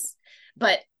 Right. It's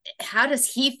but how does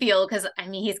he feel? Because I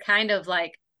mean, he's kind of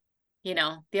like,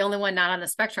 the only one not on the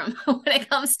spectrum when it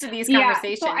comes to these Yeah.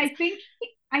 So conversations.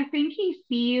 I think he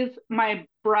sees my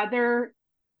brother,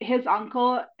 his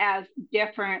uncle, as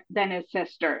different than his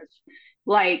sisters.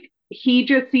 Like he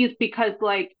just sees, because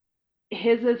like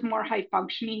his is more high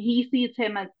functioning. He sees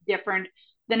him as different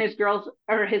than his girls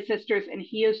or his sisters, and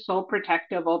he is so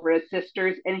protective over his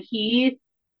sisters. And he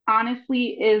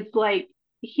honestly is like,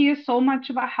 he is so much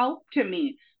of a help to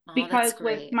me, Oh, that's because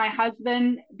with great. my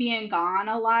husband being gone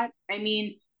a lot, I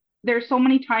mean, there's so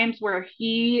many times where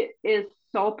he is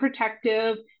so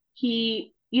protective.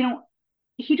 He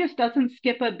just doesn't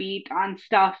skip a beat on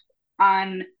stuff,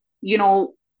 on, you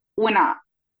know, when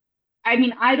I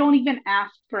mean, I don't even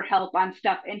ask for help on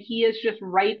stuff, and he is just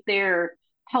right there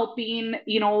helping.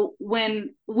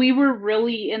 When we were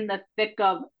really in the thick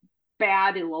of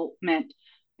bad elopement,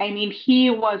 I mean, he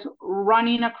was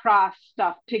running across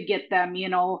stuff to get them,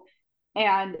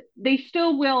 and they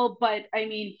still will, but I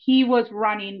mean, he was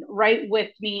running right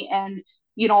with me, and,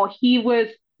 he was,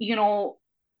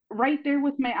 right there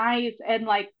with my eyes, and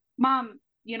like, Mom,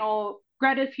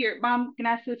 Greta's here, Mom,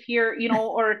 Ganessa's here,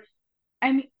 or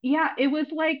I mean, yeah, it was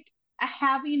like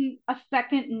having a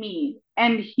second me.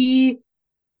 And he,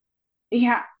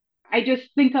 yeah, I just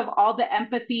think of all the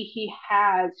empathy he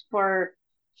has for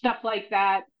stuff like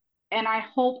that. And I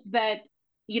hope that,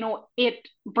 it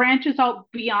branches out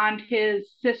beyond his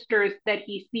sisters, that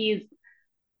he sees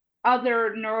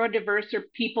other neurodiverse or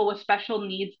people with special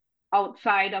needs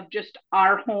outside of just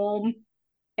our home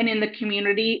and in the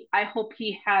community. I hope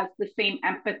he has the same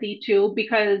empathy too,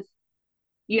 because,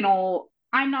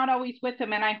 I'm not always with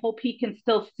him, and I hope he can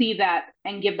still see that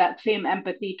and give that same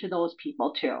empathy to those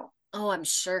people too. Oh, I'm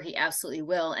sure he absolutely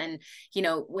will. And,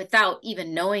 without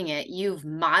even knowing it, you've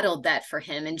modeled that for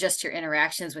him and just your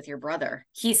interactions with your brother.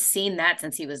 He's seen that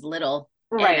since he was little,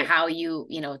 and Right. how you,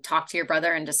 talk to your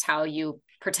brother and just how you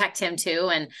protect him too.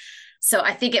 And so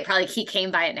I think he came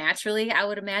by it naturally, I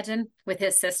would imagine, with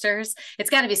his sisters.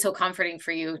 It's got to be so comforting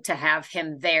for you to have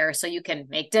him there so you can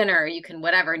make dinner, you can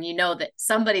whatever, and that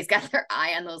somebody's got their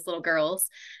eye on those little girls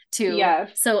too.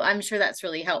 Yes. So I'm sure that's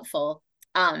really helpful.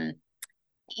 Um,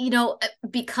 you know,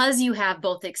 because you have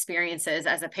both experiences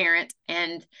as a parent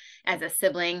and as a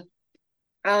sibling,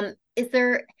 is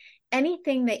there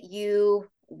anything that you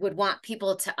would want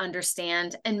people to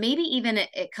understand? And maybe even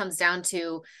it comes down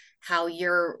to how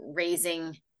you're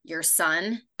raising your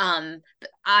son.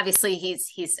 Obviously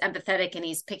he's empathetic and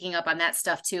he's picking up on that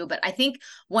stuff too. But I think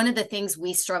one of the things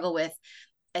we struggle with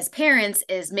as parents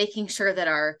is making sure that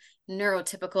our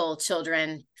neurotypical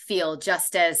children feel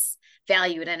just as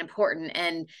valued and important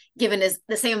and given as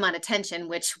the same amount of attention,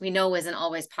 which we know isn't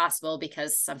always possible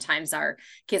because sometimes our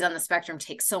kids on the spectrum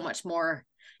take so much more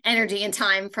energy and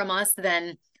time from us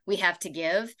than we have to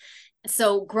give.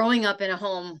 So growing up in a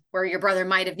home where your brother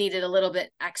might have needed a little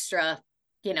bit extra,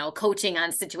 coaching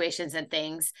on situations and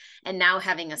things, and now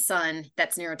having a son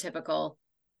that's neurotypical,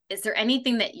 is there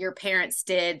anything that your parents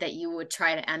did that you would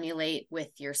try to emulate with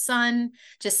your son,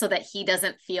 just so that he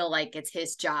doesn't feel like it's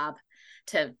his job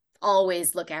to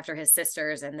always look after his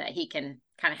sisters and that he can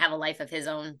kind of have a life of his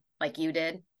own like you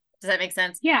did? Does that make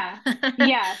sense? Yeah.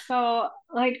 Yeah. So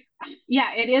like,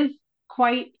 yeah, it is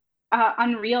quite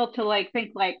unreal to like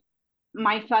think like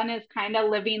my son is kind of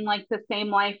living like the same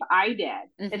life I did,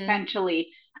 Mm-hmm. essentially.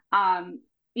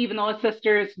 Even though his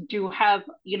sisters do have,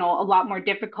 a lot more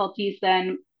difficulties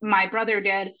than my brother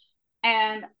did.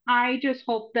 And I just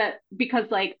hope that, because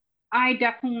like I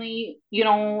definitely,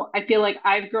 I feel like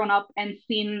I've grown up and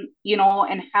seen,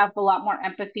 and have a lot more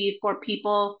empathy for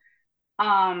people.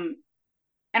 Um,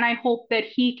 and I hope that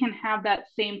he can have that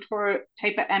same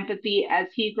type of empathy as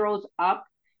he grows up.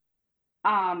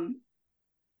 Um,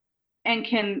 and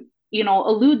can,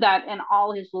 elude that in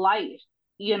all his life.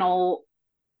 You know,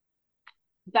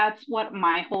 that's what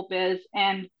my hope is.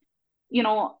 And,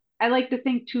 I like to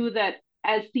think too that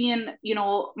as seeing,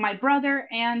 my brother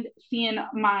and seeing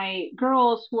my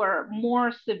girls who are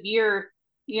more severe,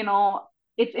 you know,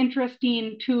 it's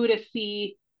interesting too to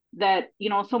see that,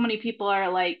 so many people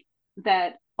are like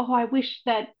that, oh, I wish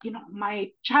that,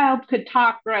 my child could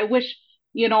talk, or I wish,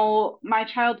 my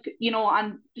child could,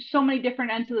 on so many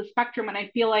different ends of the spectrum. And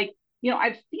I feel like,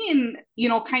 I've seen,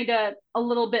 kind of a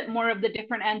little bit more of the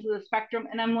different ends of the spectrum.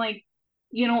 And I'm like,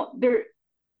 there,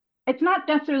 it's not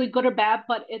necessarily good or bad,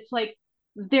 but it's like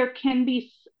there can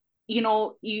be,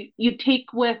 you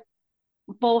take with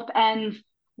both ends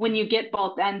when you get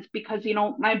both ends, because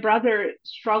my brother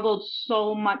struggled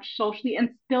so much socially and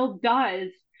still does,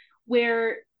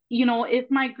 where if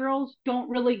my girls don't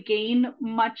really gain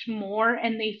much more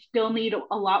and they still need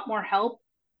a lot more help,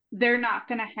 they're not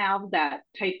going to have that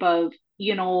type of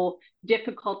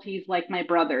difficulties like my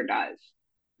brother does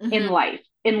in Mm-hmm. life,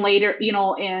 in later,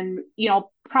 and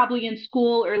probably in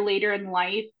school or later in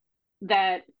life,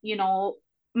 that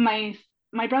my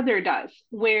my brother does,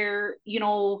 where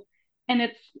and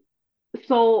it's,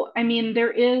 so I mean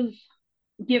there is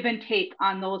give and take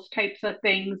on those types of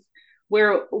things,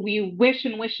 where we wish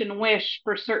and wish and wish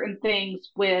for certain things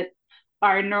with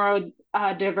our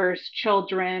neurodiverse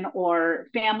children or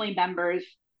family members,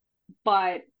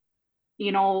 but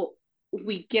you know,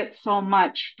 we get so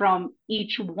much from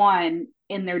each one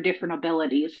in their different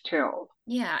abilities too.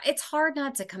 Yeah, it's hard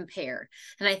not to compare.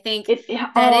 And I think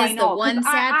that Oh, I is the know, because one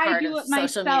sad I part do of it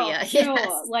social myself media. too.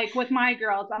 Yes. Like with my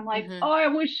girls, I'm like, Mm-hmm. oh, I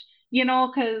wish,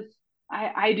 because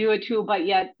I do it too. But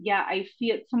yet, yeah, I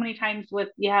see it so many times with,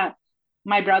 yeah,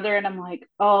 my brother, and I'm like,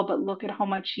 oh, but look at how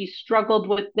much he struggled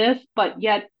with this. But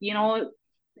yet, yeah,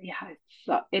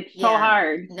 it's so Yeah,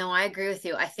 hard. no, I agree with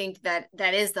you. I think that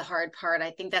is the hard part. I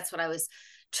think that's what I was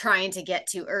trying to get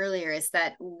to earlier, is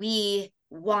that we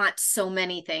want so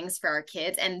many things for our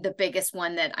kids. And the biggest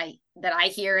one that I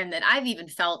hear and that I've even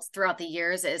felt throughout the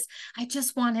years is, I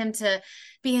just want him to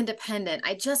be independent.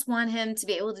 I just want him to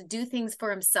be able to do things for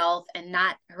himself and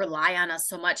not rely on us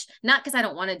so much. Not because I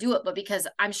don't want to do it, but because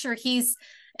I'm sure he's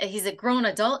a grown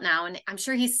adult now, and I'm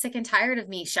sure he's sick and tired of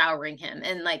me showering him,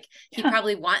 and like he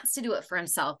probably wants to do it for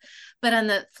himself. But on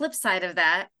the flip side of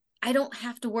that, I don't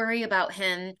have to worry about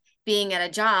him being at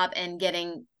a job and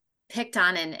getting picked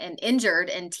on and injured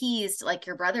and teased like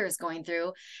your brother is going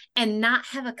through, and not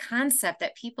have a concept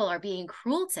that people are being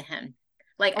cruel to him.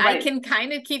 Like I can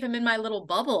kind of keep him in my little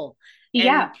bubble.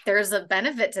 Yeah. And there's a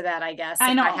benefit to that, I guess.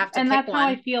 I if know. I have to And pick that's one. how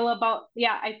I feel about,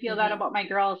 I feel that about my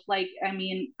girls. Like, I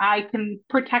mean, I can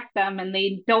protect them and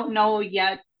they don't know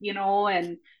yet,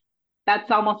 and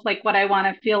that's almost like what I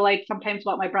want to feel like sometimes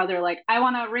about my brother. Like, I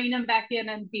want to rein him back in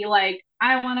and be like,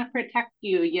 I want to protect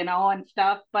you, and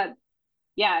stuff. But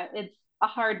yeah, it's a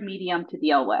hard medium to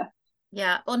deal with.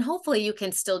 Yeah. Well, and hopefully you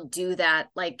can still do that,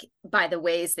 like by the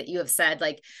ways that you have said,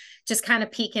 like just kind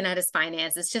of peeking at his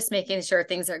finances, just making sure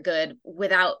things are good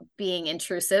without being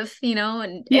intrusive,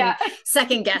 and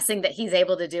second guessing that he's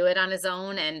able to do it on his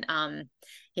own. And,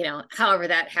 however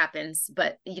that happens,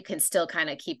 but you can still kind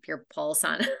of keep your pulse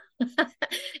on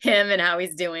him and how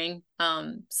he's doing.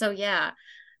 So yeah,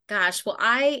 gosh, well,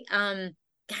 I've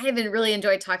been really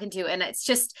enjoyed talking to you, and it's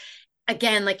just,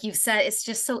 again, like you've said, it's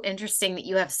just so interesting that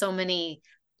you have so many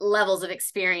levels of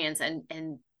experience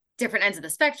and different ends of the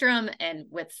spectrum, and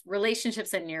with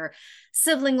relationships in your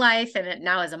sibling life, and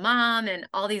now as a mom and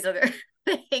all these other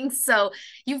things. So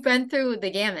you've been through the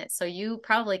gamut. So you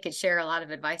probably could share a lot of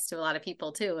advice to a lot of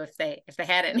people too, if they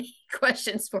had any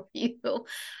questions for you. But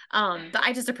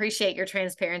I just appreciate your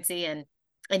transparency and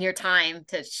your time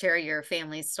to share your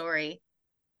family's story.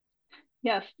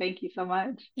 Yes, thank you so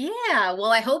much. Yeah,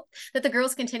 well, I hope that the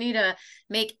girls continue to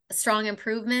make strong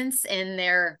improvements in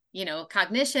their,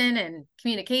 cognition and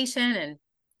communication and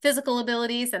physical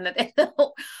abilities, and that they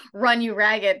don't run you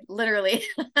ragged, literally.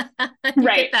 You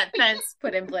get that fence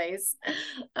put in place.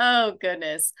 Oh,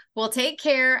 goodness. Well, take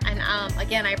care. And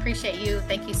again, I appreciate you.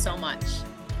 Thank you so much.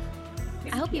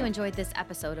 I hope you enjoyed this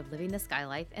episode of Living the Sky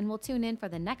Life, and will tune in for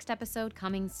the next episode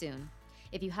coming soon.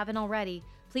 If you haven't already,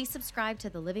 please subscribe to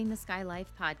the Living the Sky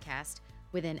Life podcast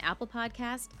within Apple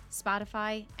Podcast,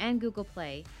 Spotify, and Google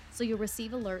Play, so you'll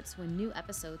receive alerts when new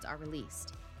episodes are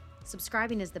released.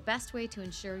 Subscribing is the best way to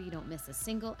ensure you don't miss a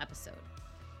single episode.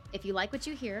 If you like what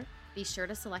you hear, be sure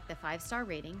to select the 5-star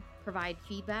rating, provide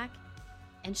feedback,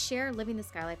 and share Living the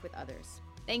Sky Life with others.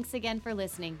 Thanks again for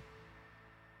listening.